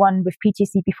anyone with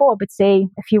PTSD before, but say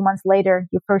a few months later,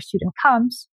 your first student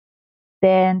comes,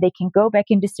 then they can go back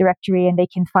in this directory and they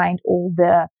can find all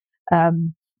the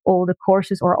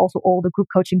courses or also all the group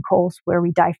coaching calls where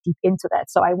we dive deep into that.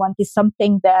 So I want this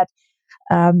something that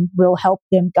will help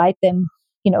them, guide them,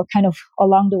 kind of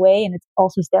along the way. And it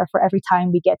also is there for every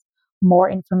time we get more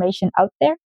information out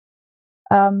there.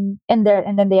 And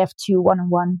then they have 2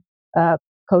 one-on-one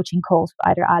coaching calls,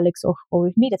 either Alex or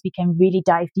with me, that we can really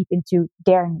dive deep into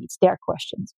their needs, their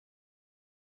questions.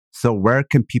 So where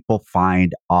can people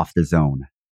find Off the Zone?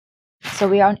 So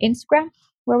we are on Instagram,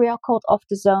 where we are called Off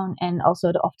the Zone, and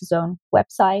also the Off the Zone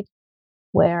website,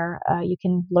 where you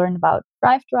can learn about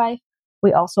Drive.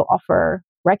 We also offer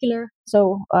regular,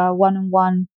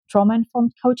 one-on-one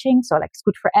trauma-informed coaching. So like it's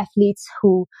good for athletes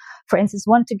who, for instance,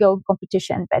 want to go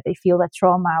competition, but they feel that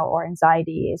trauma or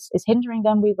anxiety is hindering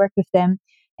them. We work with them.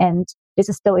 And this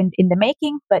is still in the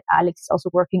making, but Alex is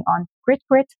also working on Grit,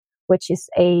 which is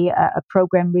a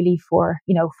program really for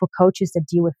coaches that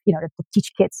deal with, that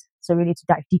teach kids. So really to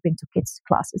dive deep into kids'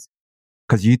 classes.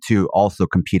 Because you two also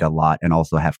compete a lot and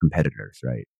also have competitors,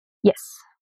 right? Yes.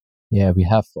 Yeah, we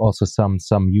have also some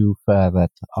youth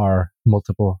that are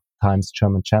multiple times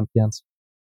German champions.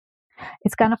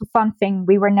 It's kind of a fun thing.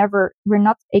 We're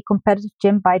not a competitive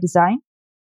gym by design,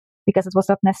 because it was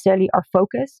not necessarily our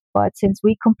focus. But since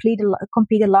we compete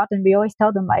a lot, and we always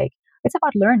tell them like, it's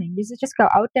about learning. You just go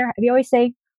out there. We always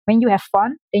say, when you have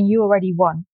fun, then you already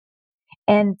won.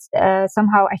 And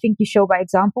somehow I think you show by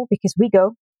example, because we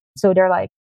go. So they're like,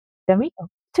 then we go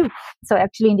too. So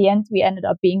actually in the end, we ended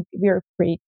up we were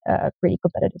pretty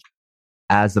competitive.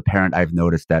 As a parent, I've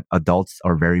noticed that adults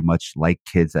are very much like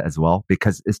kids as well,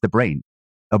 because it's the brain.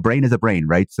 A brain is a brain,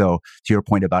 right? So to your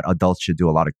point about adults should do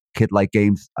a lot of kid-like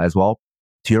games as well.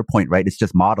 To your point, right? It's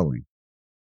just modeling.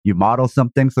 You model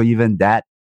something, so even that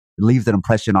leaves an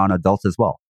impression on adults as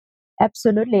well.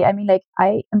 Absolutely. I mean, like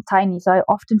I am tiny, so I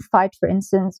often fight, for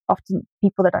instance,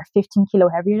 people that are 15 kilo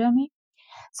heavier than me.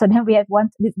 So then we had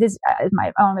this is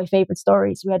one of my favorite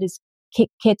stories. We had this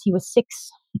kid, he was 6,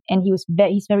 and he's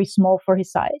very small for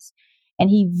his size. And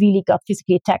he really got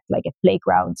physically attacked, like at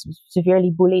playgrounds,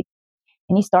 severely bullied.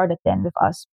 And he started then with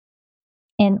us.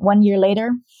 And 1 year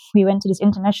later, we went to this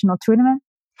international tournament.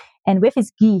 And with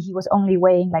his gi, he was only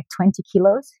weighing like 20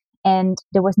 kilos. And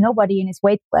there was nobody in his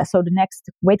weight class. So the next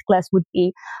weight class would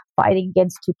be fighting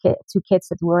against two kids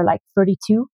that were like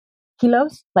 32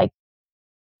 kilos, like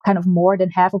kind of more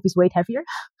than half of his weight heavier.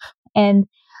 And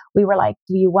we were like,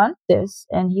 do you want this?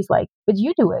 And he's like, but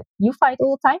you do it. You fight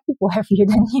all the time people heavier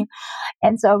than you.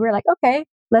 And so we're like, okay,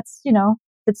 let's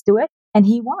do it. And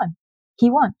he won.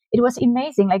 It was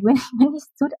amazing. Like when he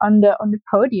stood on the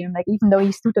podium, like even though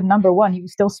he stood at number 1, he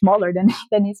was still smaller than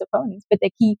his opponents. But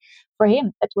like for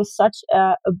him, that was such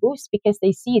a boost, because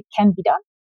they see it can be done.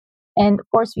 And of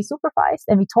course, we supervised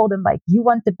and we told him like, you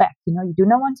want the back, you do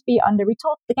not want to be under. We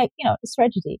told the guy, the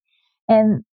strategy,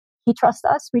 and he trusts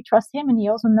us. We trust him, and he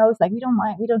also knows like we don't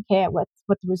mind, we don't care what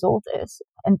the result is.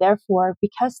 And therefore,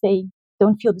 because they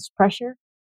don't feel this pressure,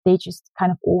 they just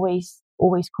kind of always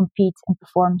compete and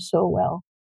perform so well.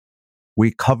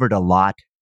 We covered a lot.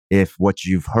 If what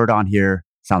you've heard on here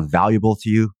sounds valuable to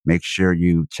you, make sure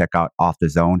you check out Off the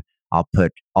Zone. I'll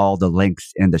put all the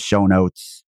links in the show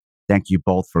notes. Thank you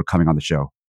both for coming on the show.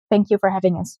 Thank you for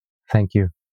having us. Thank you.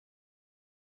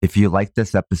 If you like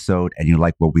this episode and you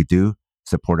like what we do,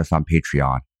 support us on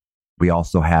Patreon. We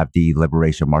also have the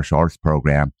Liberation Martial Arts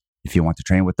program if you want to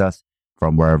train with us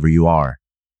from wherever you are.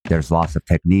 There's lots of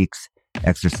techniques,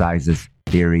 exercises,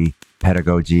 theory,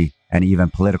 pedagogy, and even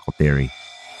political theory.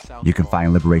 You can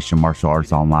find Liberation Martial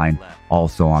Arts online,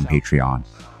 also on Patreon.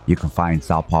 You can find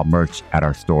Southpaw merch at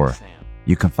our store.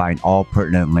 You can find all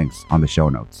pertinent links on the show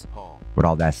notes. With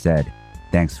all that said,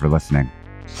 thanks for listening.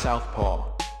 Southpaw.